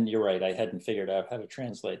there. And you're right, I hadn't figured out how to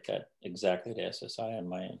translate that exactly to SSI on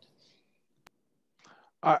my end.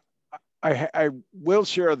 I will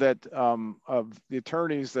share that of the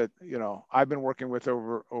attorneys that I've been working with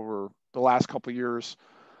over the last couple of years,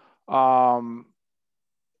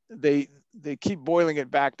 they keep boiling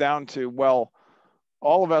it back down to, well,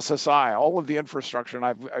 all of SSI, all of the infrastructure,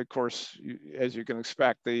 and of course, as you can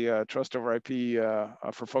expect, the trust over IP,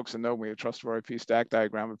 for folks that know me, a trust over IP stack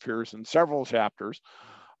diagram appears in several chapters.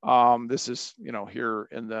 This is, here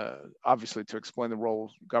in obviously to explain the role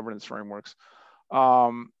of governance frameworks.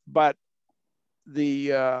 But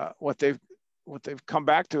what they've come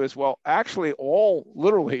back to is, well, actually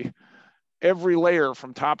literally every layer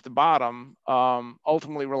from top to bottom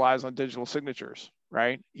ultimately relies on digital signatures,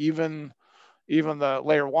 right? Even the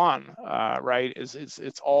layer 1, right,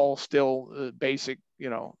 it's all still basic,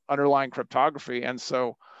 underlying cryptography. And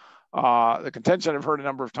so the contention I've heard a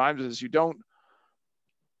number of times is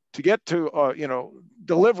to get to,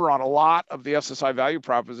 deliver on a lot of the SSI value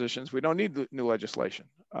propositions, we don't need new legislation.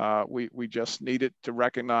 We just need it to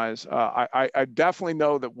recognize. I definitely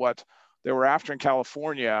know that what they were after in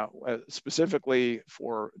California, specifically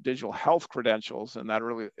for digital health credentials, and that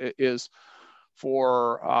really is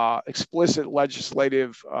for explicit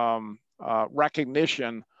legislative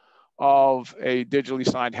recognition of a digitally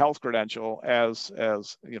signed health credential as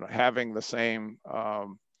having the same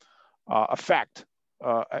effect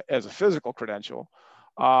as a physical credential.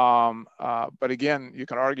 But again, you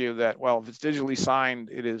can argue that, well, if it's digitally signed,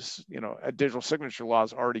 it is, digital signature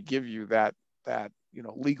laws already give you that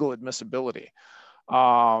legal admissibility. They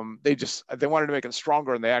wanted to make it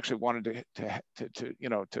stronger, and they actually wanted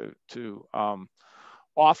to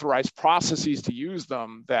authorize processes to use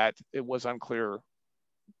them that it was unclear,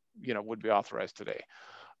 would be authorized today.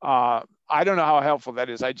 I don't know how helpful that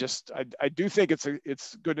is. I do think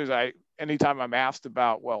it's good news. Anytime I'm asked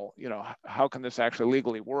about, well, how can this actually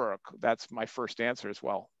legally work? That's my first answer as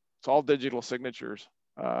well. It's all digital signatures.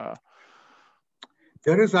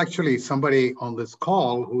 There is actually somebody on this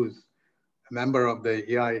call who's a member of the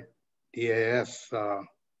EIDAS,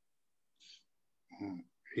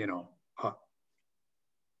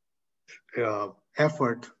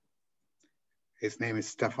 effort. His name is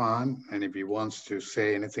Stefan, and if he wants to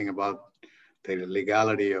say anything about the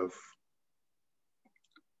legality of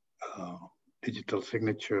digital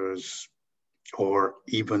signatures or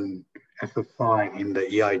even SSI in the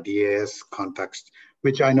EIDAS context,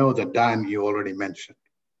 which I know that Dan, you already mentioned.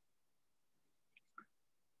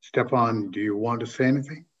 Stefan, do you want to say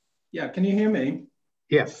anything? Yeah, can you hear me?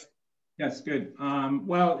 Yes. Yes, good.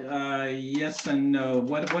 Yes and no.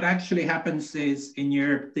 What actually happens is in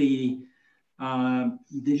Europe, the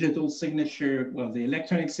digital signature, the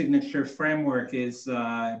electronic signature framework is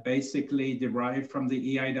basically derived from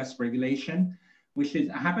the EIDAS regulation, which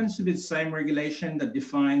happens to be the same regulation that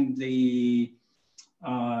defined the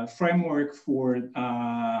framework for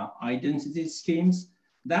identity schemes.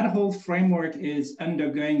 That whole framework is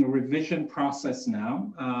undergoing a revision process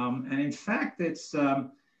now. And in fact, it's, I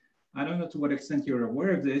don't know to what extent you're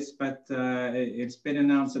aware of this, but it's been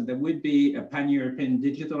announced that there would be a pan-European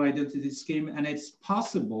digital identity scheme, and it's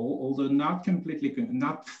possible, although not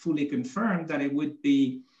fully confirmed, that it would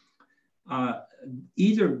be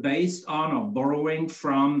either based on or borrowing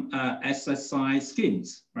from SSI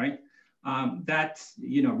schemes, right? That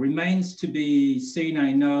remains to be seen.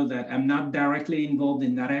 I know that I'm not directly involved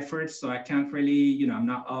in that effort, so I can't really, I'm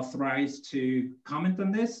not authorized to comment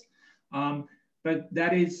on this. But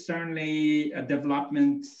that is certainly a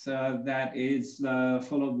development that is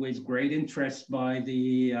followed with great interest by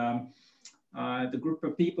the group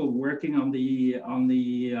of people working on the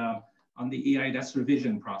EIDAS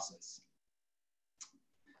revision process.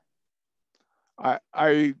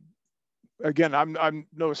 Again, I'm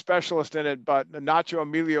no specialist in it, but Nacho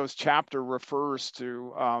Emilio's chapter refers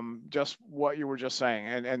to just what you were just saying,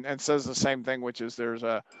 and says the same thing, which is there's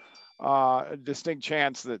a distinct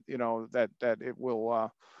chance that that it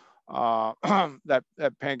will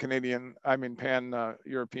that pan-Canadian,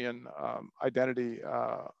 pan-European identity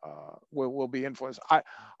will be influenced.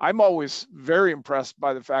 I'm always very impressed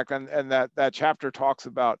by the fact, and that chapter talks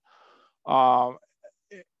about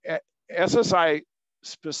SSI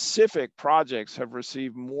specific projects have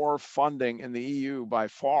received more funding in the EU by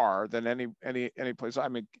far than any place. I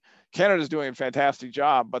mean, Canada's doing a fantastic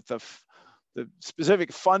job, but the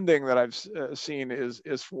specific funding that I've seen is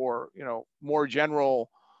for more general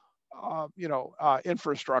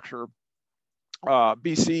infrastructure.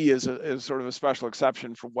 BC is sort of a special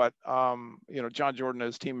exception for what John Jordan and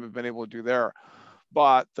his team have been able to do there.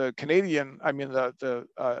 But the Canadian,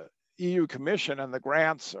 the EU Commission and the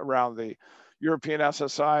grants around the European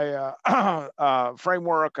SSI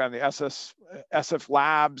framework and the SF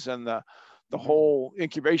labs and the whole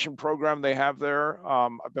incubation program they have there.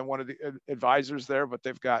 I've been one of the advisors there, but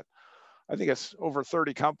they've got, I think it's over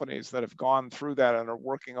 30 companies that have gone through that and are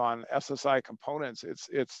working on SSI components.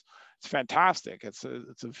 It's fantastic. It's a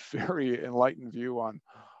very enlightened view on.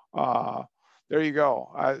 There you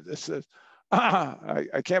go.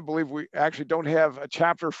 I can't believe we actually don't have a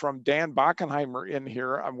chapter from Dan Bockenheimer in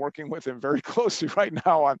here. I'm working with him very closely right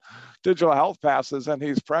now on digital health passes, and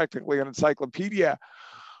he's practically an encyclopedia.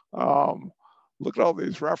 Look at all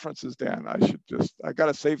these references, Dan. I got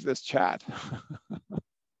to save this chat.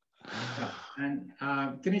 And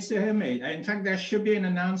can you still hear me? In fact, there should be an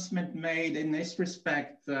announcement made in this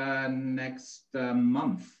respect next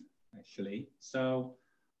month, actually. So,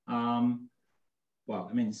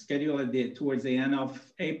 scheduled towards the end of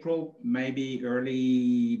April, maybe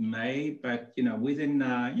early May, but within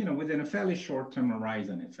a fairly short-term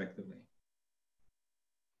horizon, effectively.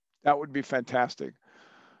 That would be fantastic.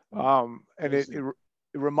 And it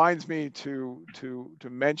reminds me to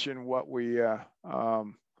mention what we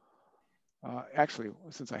actually,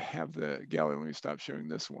 since I have the galley, let me stop sharing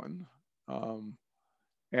this one.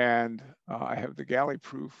 And I have the galley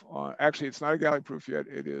proof on. Actually, it's not a galley proof yet.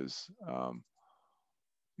 It is.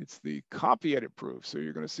 It's the copy edit proof. So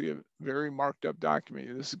you're going to see a very marked up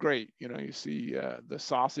document. This is great. You see the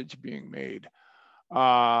sausage being made.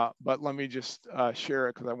 But let me just share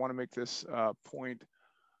it because I want to make this point.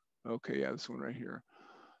 Okay, yeah, this one right here.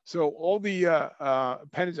 So all the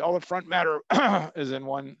appendage, all the front matter is in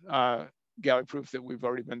one galley proof that we've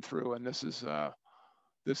already been through, and this is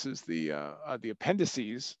the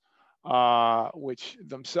appendices, which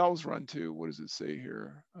themselves run to, what does it say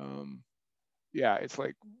here? Yeah, it's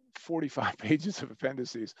like 45 pages of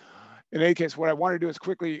appendices. In any case, what I want to do is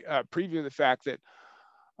quickly preview the fact that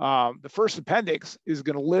the first appendix is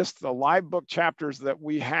going to list the live book chapters that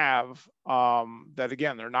we have, that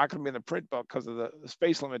again, they're not going to be in the print book because of the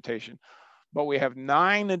space limitation, but we have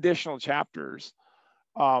 9 additional chapters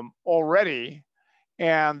already.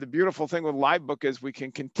 And the beautiful thing with live book is we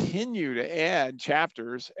can continue to add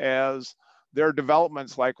chapters as there are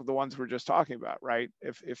developments like the ones we're just talking about, right?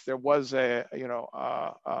 If there was a,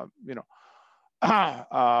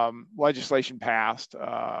 legislation passed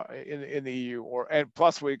in the EU, and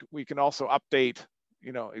plus we can also update,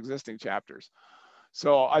 existing chapters.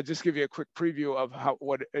 So I'll just give you a quick preview of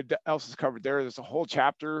what else is covered there. There's a whole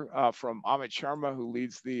chapter from Amit Sharma, who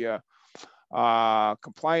leads the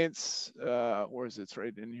compliance, where is it? It's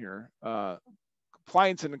right in here.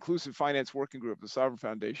 Compliance and Inclusive Finance Working Group, the Sovereign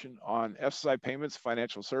Foundation, on SSI payments,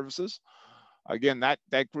 financial services. Again,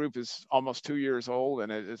 that group is almost 2 years old,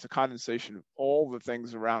 and it's a condensation of all the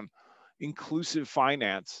things around inclusive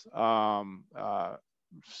finance.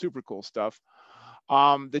 Super cool stuff.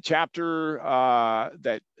 The chapter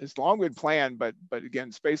that has long been planned, but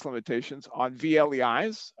again, space limitations on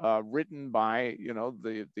VLEIs, written by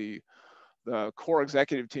the core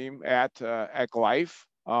executive team at Glyph,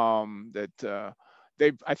 that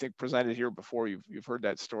they, I think, presented here before. You've heard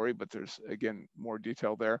that story, but there's again more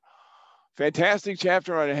detail there. Fantastic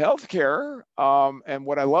chapter on healthcare, and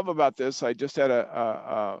what I love about this, I just had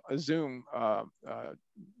a Zoom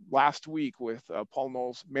last week with Paul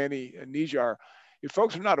Knowles, Manny Nijar. If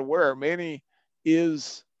folks are not aware, Manny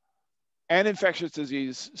is an infectious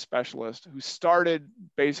disease specialist who started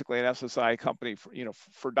basically an SSI company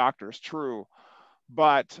for doctors, true.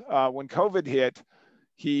 But when COVID hit,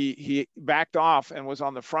 he backed off and was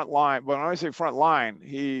on the front line. But when I say front line,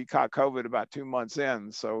 he caught COVID about 2 months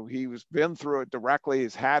in. So he's been through it directly,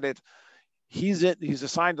 he's had it. He's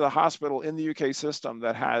assigned to the hospital in the UK system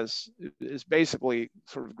that is basically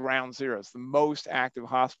sort of ground zero. It's the most active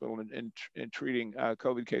hospital in treating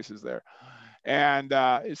COVID cases there. And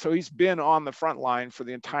so he's been on the front line for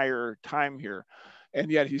the entire time here,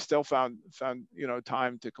 and yet he still found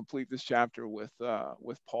time to complete this chapter with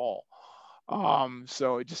Paul.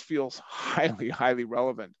 So it just feels highly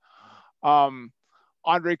relevant.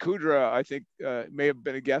 Andre Kudra, I think, may have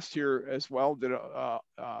been a guest here as well.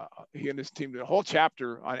 He and his team did a whole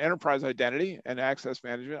chapter on enterprise identity and access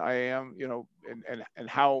management, IAM, and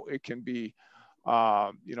how it can be,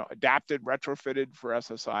 adapted, retrofitted for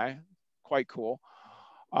SSI. Quite cool.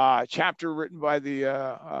 Chapter written by the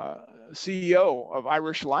CEO of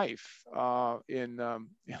Irish Life in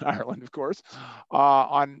Ireland, of course,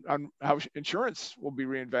 on how insurance will be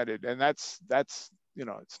reinvented, and that's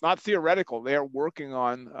it's not theoretical. They are working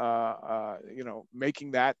on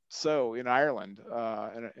making that so in Ireland,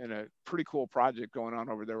 in a pretty cool project going on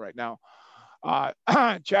over there right now.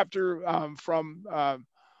 Chapter from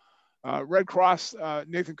Red Cross,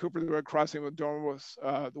 Nathan Cooper, the Red Cross team with Dormos,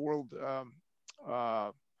 the World,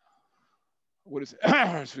 what is it?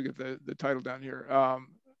 I forget the title down here.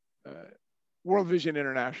 World Vision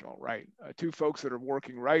International, right? 2 folks that are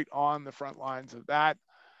working right on the front lines of that.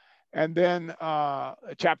 And then a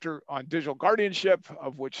chapter on digital guardianship,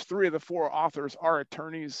 of which 3 of the 4 authors are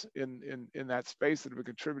attorneys in that space that have been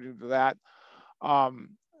contributing to that.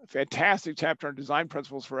 Fantastic chapter on design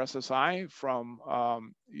principles for SSI from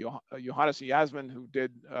Johannes Yasmin, who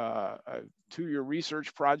did a 2-year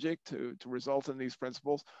research project to result in these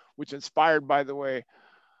principles, which inspired, by the way,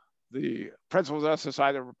 the principles of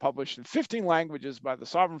SSI that were published in 15 languages by the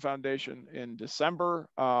Sovereign Foundation in December,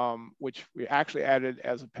 which we actually added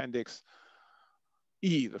as Appendix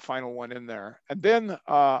E, the final one in there. And then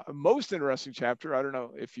a most interesting chapter, I don't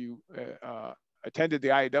know if you attended the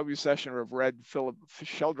IAW session or have read Philip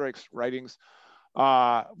Sheldrake's writings.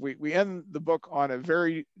 We end the book on a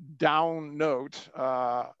very down note,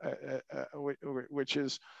 which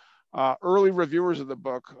is early reviewers of the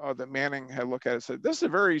book that Manning had looked at it said, this is a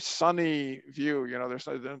very sunny view.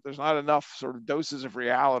 There's not enough sort of doses of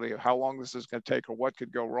reality of how long this is going to take or what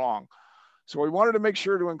could go wrong. So we wanted to make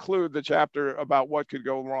sure to include the chapter about what could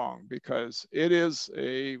go wrong, because it is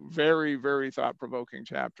a very thought-provoking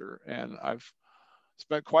chapter. And I've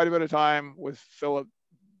spent quite a bit of time with Philip,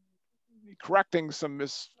 correcting some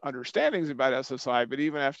misunderstandings about SSI, but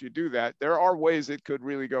even after you do that, there are ways it could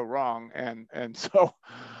really go wrong. And so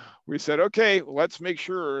we said, okay, let's make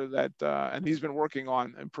sure that, and he's been working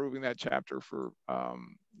on improving that chapter for,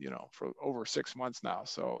 for over 6 months now.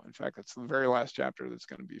 So in fact, it's the very last chapter that's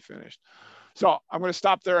going to be finished. So I'm going to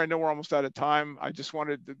stop there. I know we're almost out of time. I just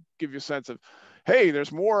wanted to give you a sense of, hey,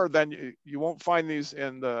 there's more than you won't find these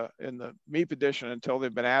in the MEEP edition until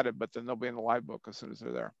they've been added, but then they'll be in the live book as soon as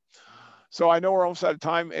they're there. So I know we're almost out of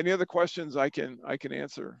time. Any other questions I can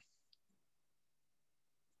answer?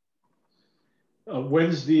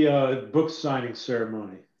 When's the book signing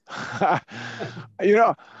ceremony?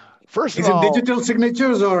 First of all, is it digital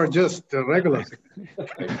signatures or just regular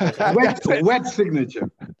wet signature?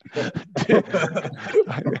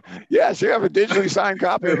 Yes, you have a digitally signed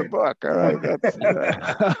copy of the book. All right.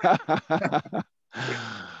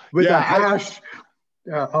 With a hash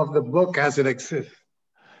of the book as it exists.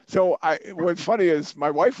 So what's funny is my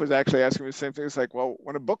wife was actually asking me the same thing. It's like, well,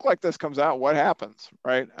 when a book like this comes out, what happens,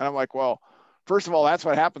 right? And I'm like, well, first of all, that's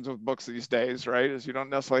what happens with books these days, right? Is you don't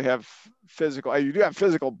necessarily have physical, you do have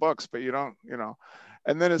physical books, but you don't,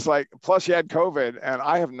 and then it's like, plus you had COVID and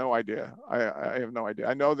I have no idea. I have no idea.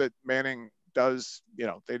 I know that Manning does,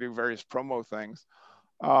 they do various promo things.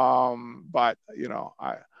 But,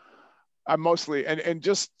 I mostly, and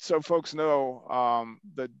just so folks know,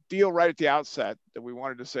 the deal right at the outset that we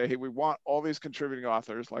wanted to say, hey, we want all these contributing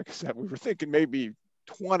authors. Like I said, we were thinking maybe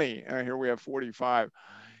 20, and here we have 45,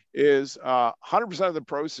 is 100% of the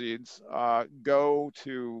proceeds go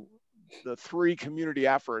to the 3 community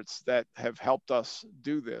efforts that have helped us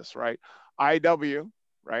do this, right? IW,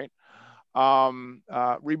 right?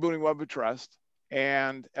 Rebooting Web of Trust,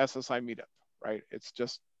 and SSI Meetup, right? It's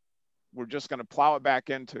just, we're just going to plow it back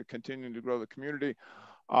into continuing to grow the community,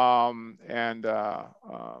 and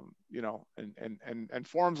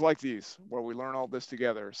forums like these where we learn all this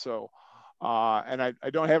together. So, and I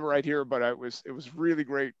don't have it right here, but it was really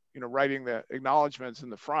great, writing the acknowledgments in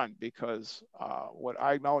the front, because what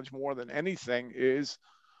I acknowledge more than anything is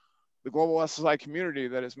the global SSI community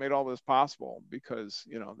that has made all this possible, because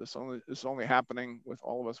this is only happening with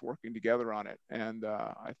all of us working together on it. And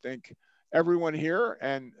I think everyone here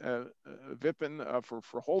and Vipin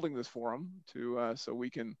for holding this forum so we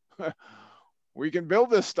can we can build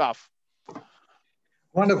this stuff.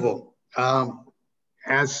 Wonderful.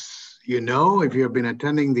 As you know, if you have been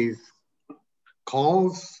attending these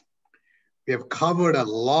calls, we have covered a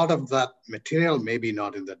lot of that material, maybe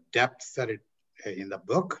not in the depth that it in the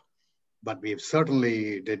book, but we've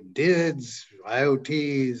certainly did DIDs,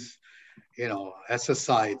 IoTs,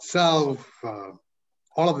 SSI itself,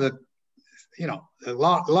 all of the, a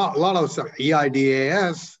lot of stuff,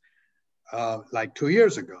 EIDAS, like 2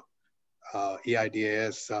 years ago,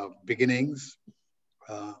 EIDAS beginnings.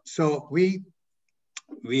 So we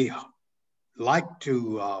like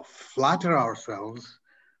to flatter ourselves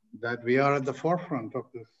that we are at the forefront of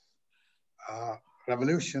this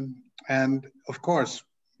revolution. And of course,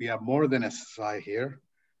 we are more than SSI here,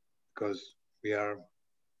 because we are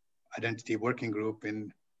Identity Working Group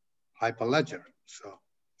in Hyperledger. So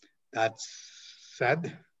that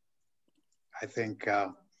said, I think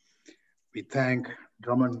we thank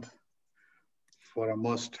Drummond for a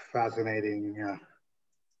most fascinating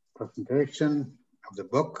presentation of the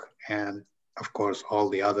book, and of course all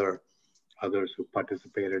the others who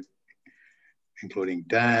participated, including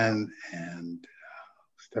Dan and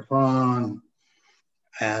Stefan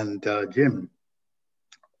and Jim.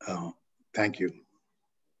 Thank you.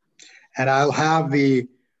 And I'll have the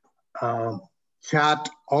chat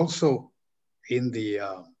also in the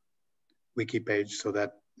wiki page, so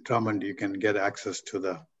that Drummond, you can get access to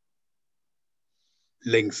the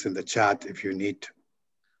links in the chat if you need to.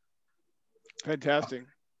 Fantastic.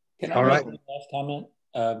 Can I make one last comment?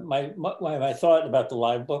 My thought about the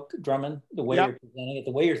live book, Drummond, the way you're presenting it,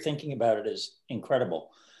 the way you're thinking about it is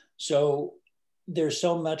incredible. So there's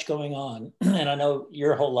so much going on, and I know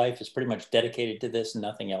your whole life is pretty much dedicated to this and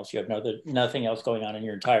nothing else. You have nothing else going on in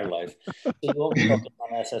your entire life. So you won't be focused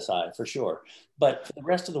on SSI for sure. But for the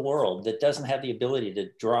rest of the world that doesn't have the ability to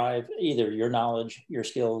drive either your knowledge, your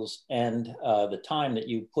skills, and the time that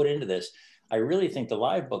you put into this, I really think the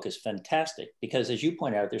live book is fantastic, because as you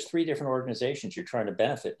point out, there's 3 different organizations you're trying to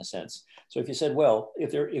benefit in a sense. So if you said, well,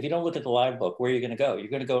 if you don't look at the live book, where are you going to go? You're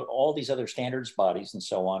going to go to all these other standards bodies and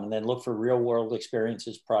so on, and then look for real world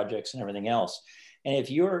experiences, projects, and everything else. And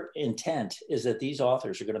if your intent is that these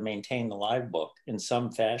authors are going to maintain the live book in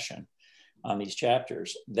some fashion on these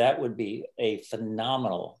chapters, that would be a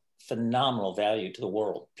phenomenal value to the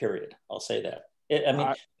world, period. I'll say that. I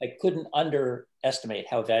mean, I couldn't underestimate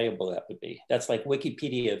how valuable that would be. That's like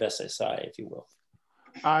Wikipedia of SSI, if you will.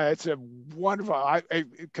 It's a wonderful.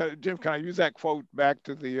 Jim, can I use that quote back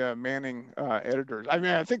to the Manning editors? I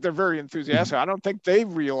mean, I think they're very enthusiastic. I don't think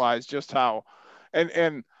they've realized just how,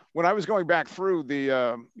 and when I was going back through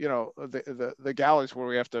the the galleys where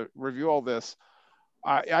we have to review all this,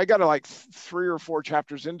 I got to like 3 or 4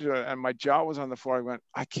 chapters into it, and my jaw was on the floor. I went,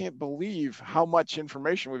 I can't believe how much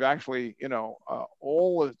information we've actually,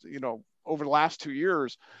 over the last 2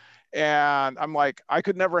 years. And I'm like, I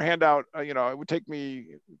could never hand out, it would take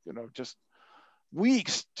me, just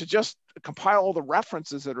weeks to just compile all the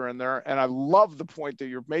references that are in there. And I love the point that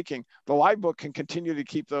you're making. The live book can continue to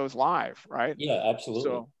keep those live, right? Yeah, absolutely.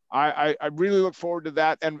 So I really look forward to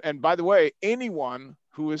that. And by the way, anyone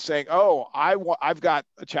who is saying, oh, I've got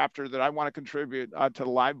a chapter that I want to contribute to the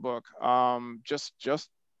live book, just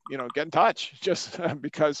get in touch, just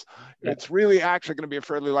because it's really actually going to be a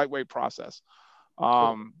fairly lightweight process.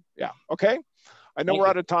 Yeah. Okay. I know we're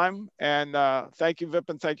out of time, and thank you,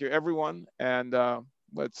 Vipin. Thank you, everyone. And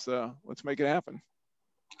let's make it happen.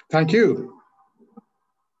 Thank you.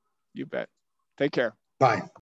 You bet. Take care. Bye.